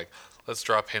 episodes, they're like, let's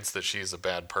drop hints that she's a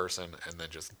bad person and then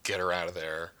just get her out of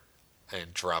there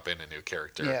and drop in a new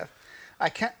character. Yeah. I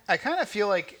kind of feel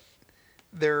like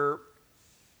they're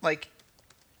like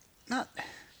not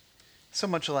so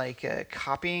much like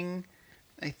copying.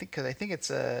 I think it's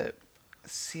a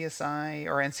CSI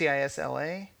or NCIS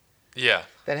LA. Yeah.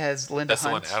 That has Linda That's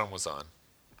Hunt. the one Adam was on.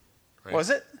 Right? Was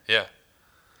it? Yeah.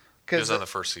 He was on the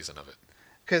first season of it.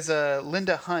 Because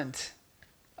Linda Hunt,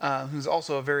 who's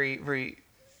also a very, very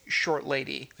short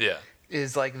lady,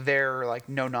 is like their like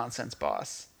no nonsense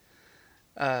boss.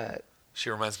 She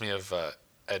reminds me of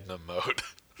Edna Mode.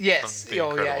 Yes. from The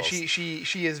Oh yeah. Incredibles.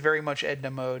 She is very much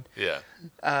Edna Mode. Yeah.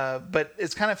 But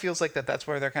it kind of feels like that's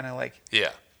where they're kind of like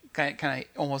Yeah. kind of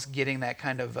almost getting that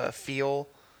kind of feel.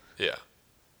 Yeah.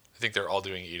 I think they're all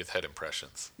doing Edith Head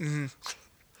impressions.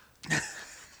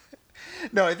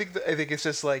 No, I think it's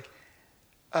just like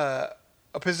a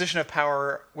position of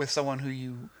power with someone who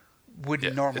you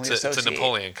wouldn't normally associate. It's a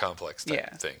Napoleon complex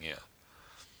type thing, yeah.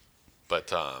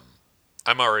 But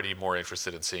I'm already more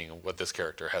interested in seeing what this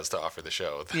character has to offer the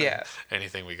show than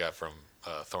anything we got from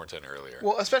Thornton earlier.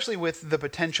 Well, especially with the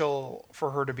potential for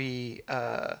her to be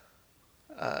a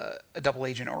double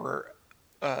agent or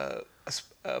a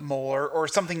mole or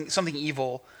something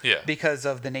evil because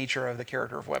of the nature of the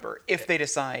character of Weber, if they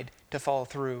decide to follow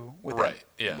through with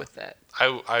with that.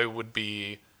 I would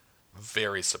be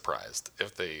very surprised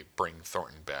if they bring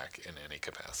Thornton back in any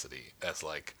capacity as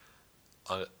like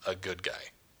a good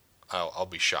guy. I'll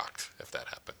be shocked if that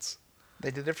happens.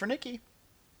 They did it for Nikki.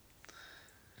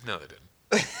 No, they didn't.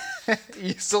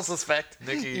 You still suspect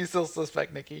Nikki. You still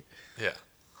suspect Nikki. Yeah.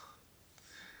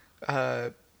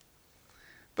 But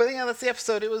yeah, that's the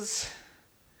episode.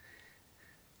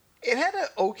 It had an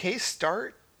okay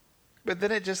start, but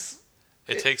then it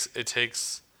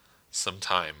takes some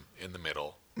time in the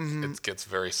middle. It gets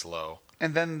very slow.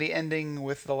 And then the ending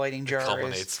with the lighting jar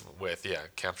Culminates with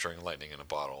capturing lightning in a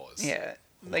bottle is a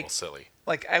little silly.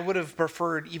 Like I would have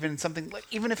preferred even something like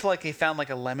even if like they found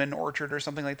like a lemon orchard or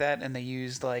something like that and they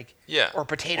used like or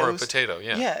potatoes or a potato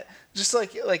just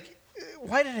like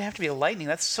why did it have to be a lightning?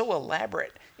 That's so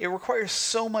elaborate. It requires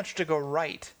so much to go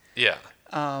right.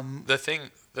 The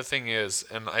thing is,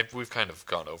 and we've kind of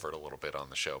gone over it a little bit on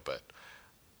the show, but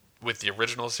with the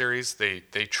original series, they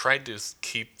tried to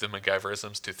keep the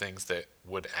MacGyverisms to things that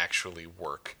would actually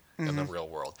work in the real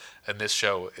world. And this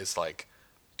show is like,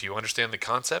 do you understand the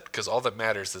concept? Because all that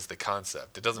matters is the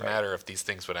concept. It doesn't matter if these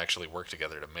things would actually work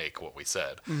together to make what we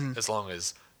said, as long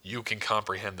as you can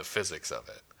comprehend the physics of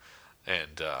it.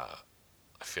 And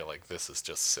I feel like this is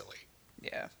just silly.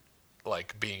 Yeah.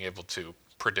 Like being able to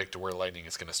predict where lightning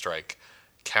is going to strike,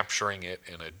 capturing it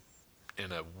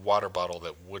in a water bottle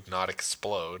that would not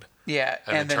explode. Yeah,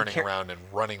 and then turning around and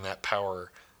running that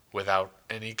power without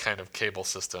any kind of cable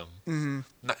system.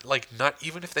 Not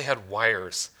even if they had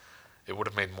wires, it would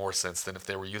have made more sense than if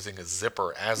they were using a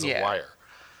zipper as a wire.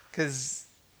 Because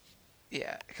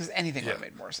anything would have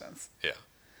made more sense.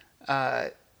 Yeah.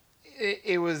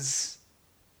 It was.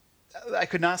 I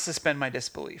could not suspend my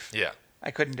disbelief. Yeah.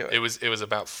 I couldn't do it. It was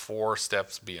about 4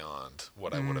 steps beyond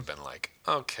what I would have been like,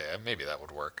 okay, maybe that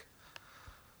would work.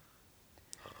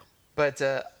 But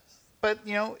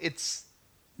you know,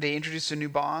 they introduced a new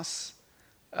boss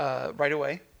right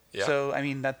away. Yeah. So I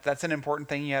mean that's an important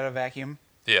thing. You had a vacuum.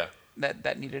 Yeah.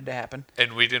 That needed to happen.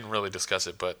 And we didn't really discuss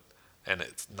it, and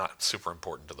it's not super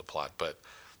important to the plot, but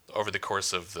over the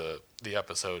course of the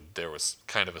episode, there was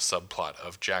kind of a subplot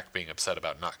of Jack being upset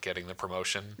about not getting the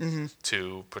promotion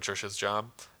to Patricia's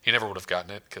job. He never would have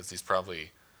gotten it because he's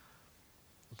probably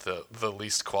the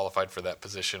least qualified for that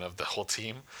position of the whole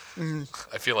team.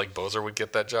 I feel like Bozer would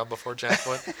get that job before Jack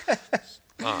would,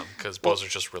 because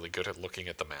Bozer's just really good at looking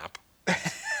at the map,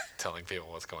 telling people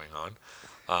what's going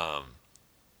on.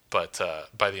 But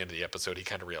by the end of the episode, he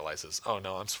kind of realizes, oh,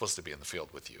 no, I'm supposed to be in the field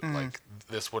with you. Like,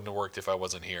 this wouldn't have worked if I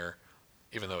wasn't here,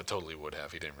 even though it totally would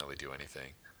have. He didn't really do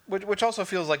anything. Which also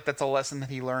feels like that's a lesson that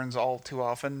he learns all too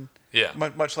often. Yeah.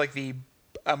 Much like the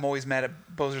I'm always mad at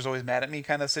Bozer's always mad at me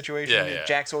kind of situation. Yeah.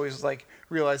 Jack's always like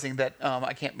realizing that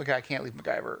I can't leave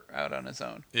MacGyver out on his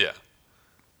own. Yeah.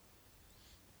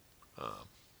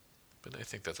 But I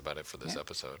think that's about it for this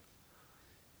episode.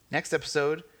 Next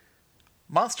episode,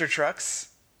 Monster Trucks.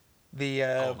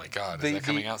 Oh my God! Is that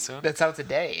coming out soon? That's out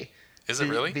today. Is it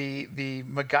really? The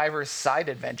MacGyver side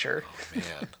adventure. Oh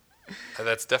man,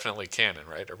 that's definitely canon,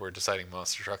 right? Or we're deciding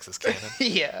Monster Trucks is canon.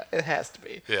 Yeah, it has to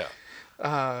be. Yeah.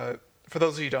 For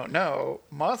those of you who don't know,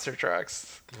 Monster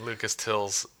Trucks. Lucas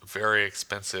Till's very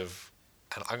expensive,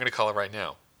 and I'm going to call it right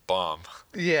now, bomb.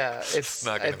 Yeah, it's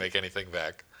not going to make anything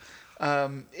back.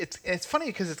 It's funny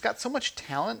because it's got so much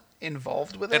talent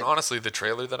involved with it. And honestly, the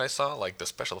trailer that I saw, like the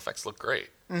special effects look great.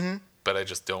 But I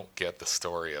just don't get the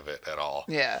story of it at all.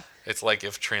 Yeah. It's like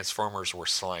if Transformers were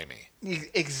slimy.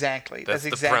 Exactly. That's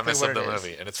exactly the premise what of the it is.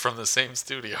 movie, and it's from the same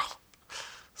studio.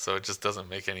 So it just doesn't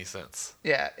make any sense.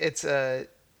 Yeah, it's a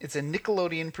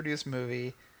Nickelodeon produced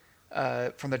movie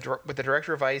with the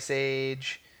director of Ice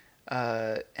Age,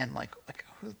 and like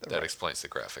who's the That explains the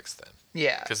graphics then.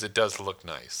 Yeah. Because it does look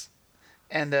nice.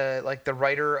 And like the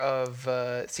writer of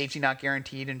Safety Not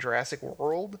Guaranteed and Jurassic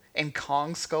World and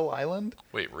Kong Skull Island.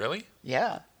 Wait, really?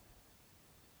 Yeah.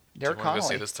 Derek Do you want to Connolly. go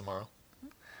see this tomorrow?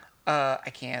 I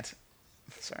can't.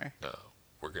 Sorry. No,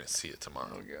 we're going to see it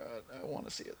tomorrow. Oh God, I want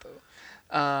to see it though.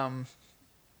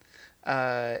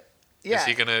 Yeah. Is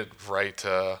he going to write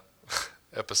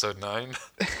episode 9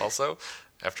 also?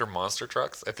 After Monster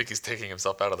Trucks? I think he's taking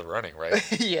himself out of the running, right?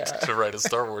 Yeah. To write a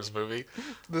Star Wars movie.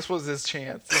 This was his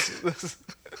chance.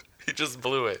 He just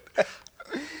blew it.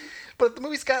 But the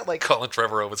movie's got like... Colin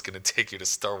Trevorrow was going to take you to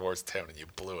Star Wars Town and you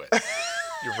blew it.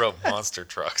 You wrote Monster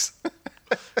Trucks.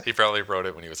 He probably wrote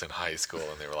it when he was in high school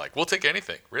and they were like, we'll take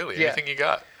anything. Really? Yeah. Anything you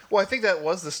got. Well, I think that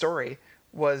was the story.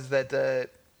 Was that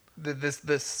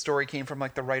this story came from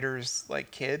like the writer's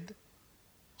like kid.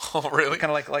 Oh, really?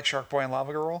 Kind of like Shark Boy and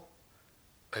Lava Girl.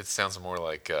 It sounds more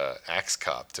like Axe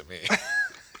Cop to me.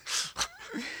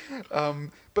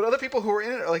 But other people who are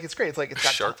in it are like, it's great. It's like, it's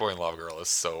got Shark Boy and Lava Girl is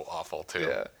so awful too.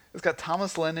 yeah. It's got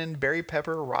Thomas Lennon, Barry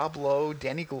Pepper, Rob Lowe,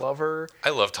 Danny Glover, I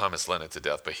love Thomas Lennon to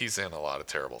death, but he's in a lot of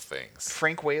terrible things.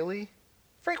 Frank Whaley.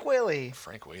 Frank Whaley.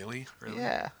 Frank Whaley? Really?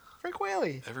 Yeah. Frank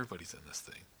Whaley. Everybody's in this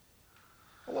thing.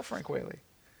 I love Frank Whaley.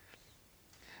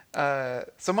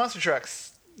 So Monster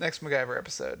Trucks, next MacGyver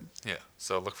episode. Yeah.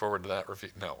 So look forward to that review.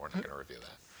 No, we're not going to review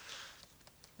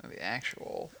that. The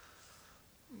actual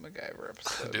MacGyver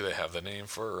episode. Do they have the name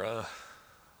for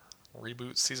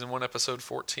Reboot Season 1, Episode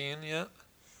 14 yet?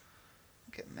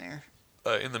 Getting there.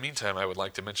 In the meantime, I would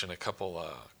like to mention a couple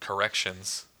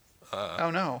corrections. Oh,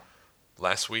 no.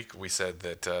 Last week, we said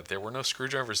that there were no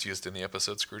screwdrivers used in the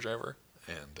episode Screwdriver.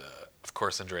 And, of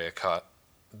course, Andrea caught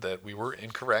that we were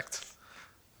incorrect.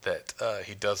 That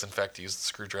he does, in fact, use the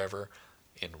screwdriver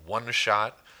in one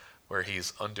shot where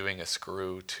he's undoing a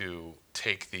screw to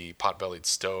take the pot-bellied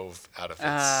stove out of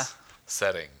its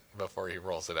setting before he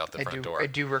rolls it out the front door. I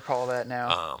do recall that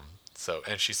now.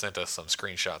 And she sent us some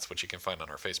screenshots, which you can find on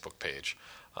our Facebook page.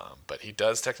 But he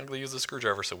does technically use the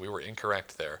screwdriver, so we were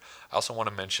incorrect there. I also want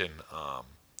to mention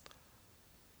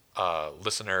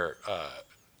listener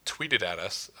tweeted at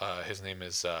us. His name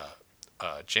is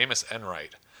Jameis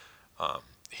Enright.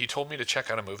 He told me to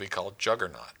check out a movie called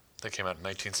Juggernaut that came out in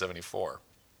 1974.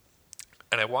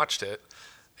 And I watched it,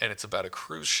 and it's about a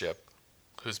cruise ship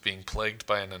who's being plagued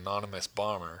by an anonymous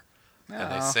bomber.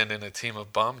 And they send in a team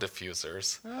of bomb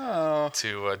diffusers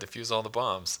to defuse all the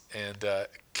bombs. And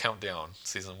Countdown,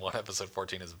 Season 1, Episode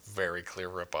 14, is a very clear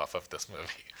ripoff of this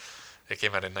movie. It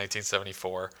came out in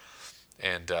 1974,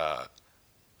 and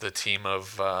the team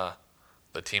of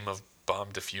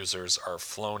bomb diffusers are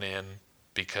flown in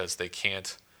because they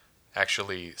can't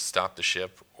actually stop the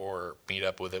ship or meet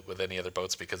up with it with any other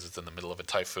boats because it's in the middle of a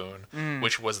typhoon,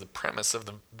 which was the premise of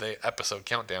the episode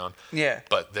Countdown. Yeah.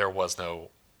 But there was no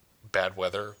bad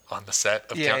weather on the set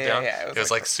of Countdown. Yeah. It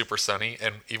was like super sunny,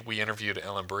 and we interviewed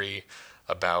Ellen Brie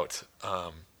about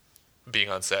being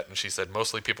on set, and she said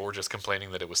mostly people were just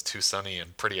complaining that it was too sunny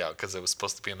and pretty out because it was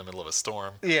supposed to be in the middle of a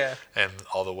storm. Yeah. And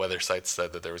all the weather sites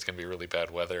said that there was going to be really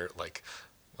bad weather, like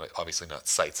obviously not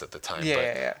sites at the time,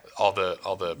 all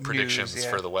the predictions News,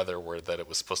 for the weather were that it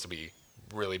was supposed to be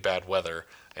really bad weather,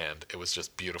 and it was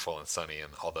just beautiful and sunny,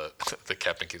 and all the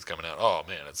captain keeps coming out, oh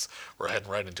man, we're heading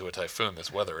right into a typhoon,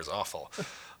 this weather is awful.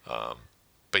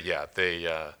 But yeah,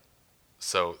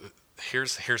 so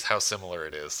here's how similar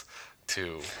it is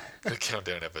to the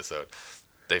Countdown episode.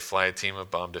 They fly a team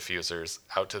of bomb diffusers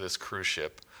out to this cruise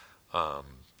ship,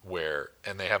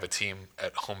 and they have a team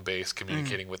at home base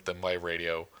communicating with them by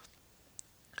radio,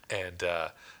 and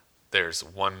there's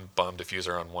one bomb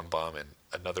diffuser on one bomb and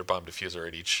another bomb diffuser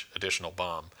at each additional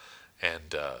bomb,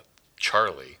 and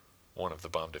Charlie, one of the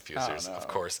bomb diffusers, of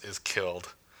course, is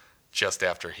killed just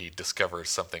after he discovers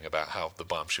something about how the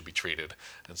bomb should be treated,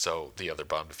 and so the other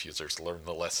bomb diffusers learn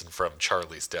the lesson from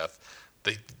Charlie's death.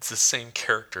 It's the same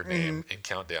character name in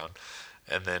Countdown,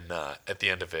 and then at the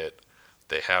end of it,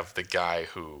 they have the guy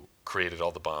who created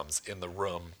all the bombs in the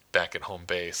room back at home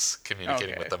base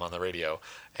communicating with them on the radio.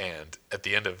 And at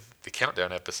the end of the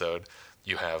Countdown episode,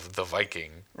 you have the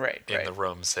Viking in the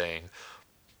room saying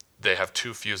they have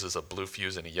two fuses, a blue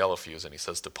fuse and a yellow fuse, and he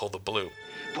says to pull the blue.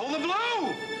 Pull the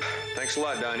blue! Thanks a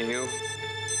lot, Donahue.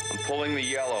 I'm pulling the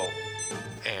yellow.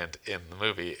 And in the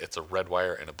movie, it's a red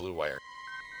wire and a blue wire.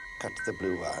 Cut the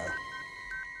blue wire.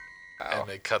 And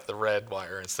they cut the red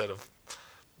wire instead of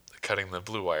cutting the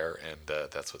blue wire, and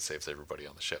that's what saves everybody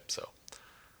on the ship. So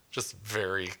just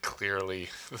very clearly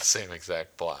the same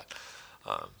exact plot.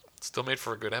 Still made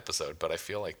for a good episode, but I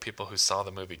feel like people who saw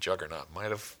the movie Juggernaut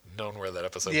might have known where that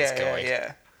episode was going.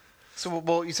 Yeah. So,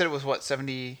 well, you said it was what,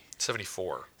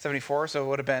 74. 74, so it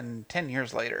would have been 10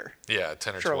 years later. Yeah,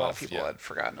 10 or 12. Sure, a lot of people had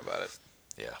forgotten about it.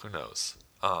 Yeah, who knows?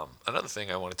 Another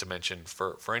thing I wanted to mention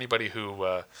for anybody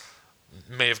who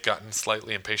may have gotten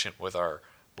slightly impatient with our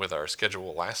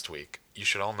schedule last week, you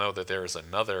should all know that there is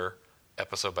another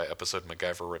episode-by-episode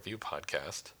MacGyver review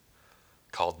podcast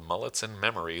called Mullets and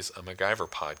Memories, a MacGyver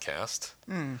podcast,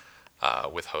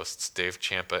 with hosts Dave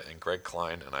Ciampa and Greg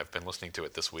Klein, and I've been listening to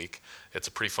it this week. It's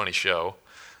a pretty funny show,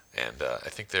 and I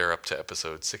think they're up to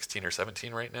episode 16 or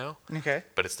 17 right now. Okay.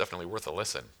 But it's definitely worth a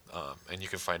listen, and you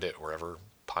can find it wherever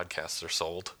podcasts are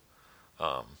sold.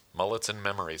 Mullets and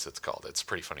Memories, it's called. It's a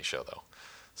pretty funny show, though,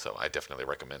 so I definitely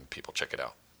recommend people check it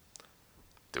out.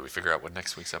 Did we figure out what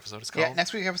next week's episode is called? Yeah,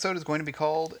 next week's episode is going to be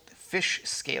called Fish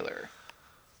Scaler.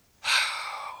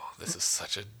 This is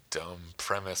such a dumb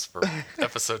premise for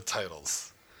episode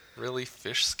titles. Really?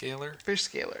 Fish Scaler? Fish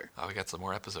Scaler. Oh, we got some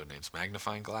more episode names.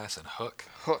 Magnifying Glass and Hook.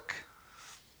 Hook.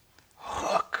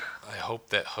 I hope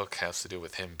that hook has to do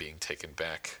with him being taken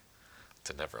back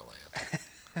to Neverland.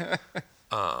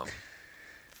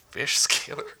 Fish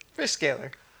scaler. Fish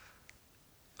scaler.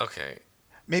 Okay.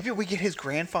 Maybe we get his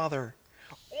grandfather.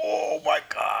 Oh my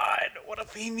god! What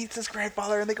if he meets his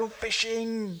grandfather and they go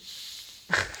fishing?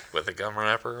 With a gum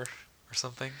wrapper or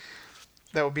something?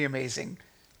 That would be amazing.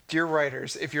 Dear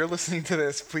writers, if you're listening to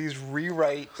this, please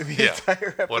rewrite the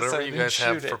entire episode. Whatever you guys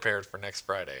have shoot it. prepared for next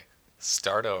Friday,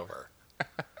 start over.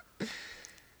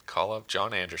 Call up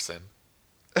John Anderson.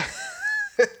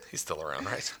 He's still around,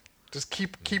 right? Just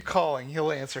keep calling.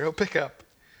 He'll answer. He'll pick up.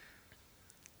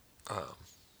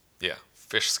 Yeah,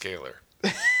 Fish Scaler.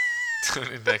 Tune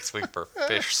in next week for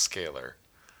Fish Scaler.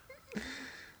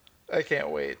 I can't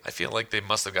wait. I feel like they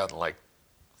must have gotten like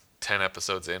 10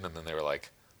 episodes in, and then they were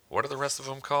like, what are the rest of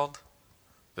them called?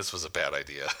 This was a bad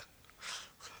idea.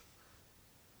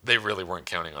 They really weren't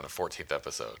counting on a 14th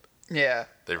episode. Yeah.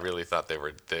 They really thought they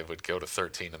would go to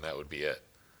 13 and that would be it.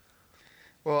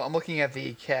 Well, I'm looking at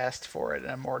the cast for it,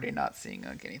 and I'm already not seeing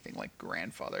like anything like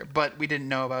grandfather. But we didn't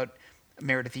know about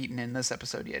Meredith Eaton in this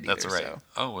episode yet either. That's right. So.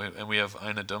 Oh, and we have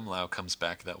Ina Dumlau comes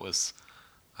back. That was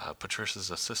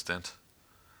Patricia's assistant.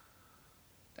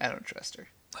 I don't trust her.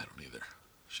 I don't either.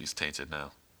 She's tainted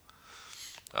now.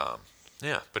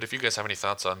 Yeah, but if you guys have any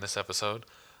thoughts on this episode,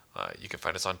 you can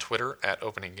find us on Twitter at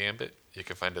Opening Gambit. You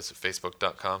can find us at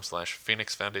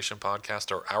facebook.com/Phoenix Foundation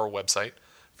Podcast or our website,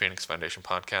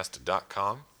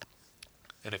 phoenixfoundationpodcast.com.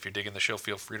 And if you're digging the show,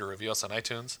 feel free to review us on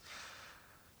iTunes.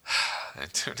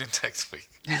 And tune in next week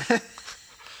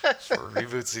for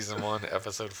Reboot Season 1,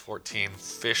 Episode 14,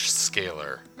 Fish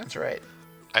Scaler. That's right.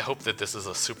 I hope that this is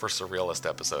a super surrealist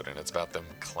episode and it's about them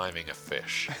climbing a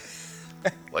fish.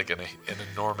 Like an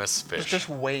enormous fish. It's just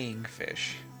weighing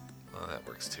fish. Well, that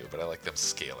works too, but I like them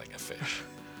scaling a fish.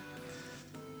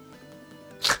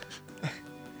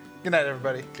 Good night,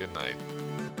 everybody. Good night.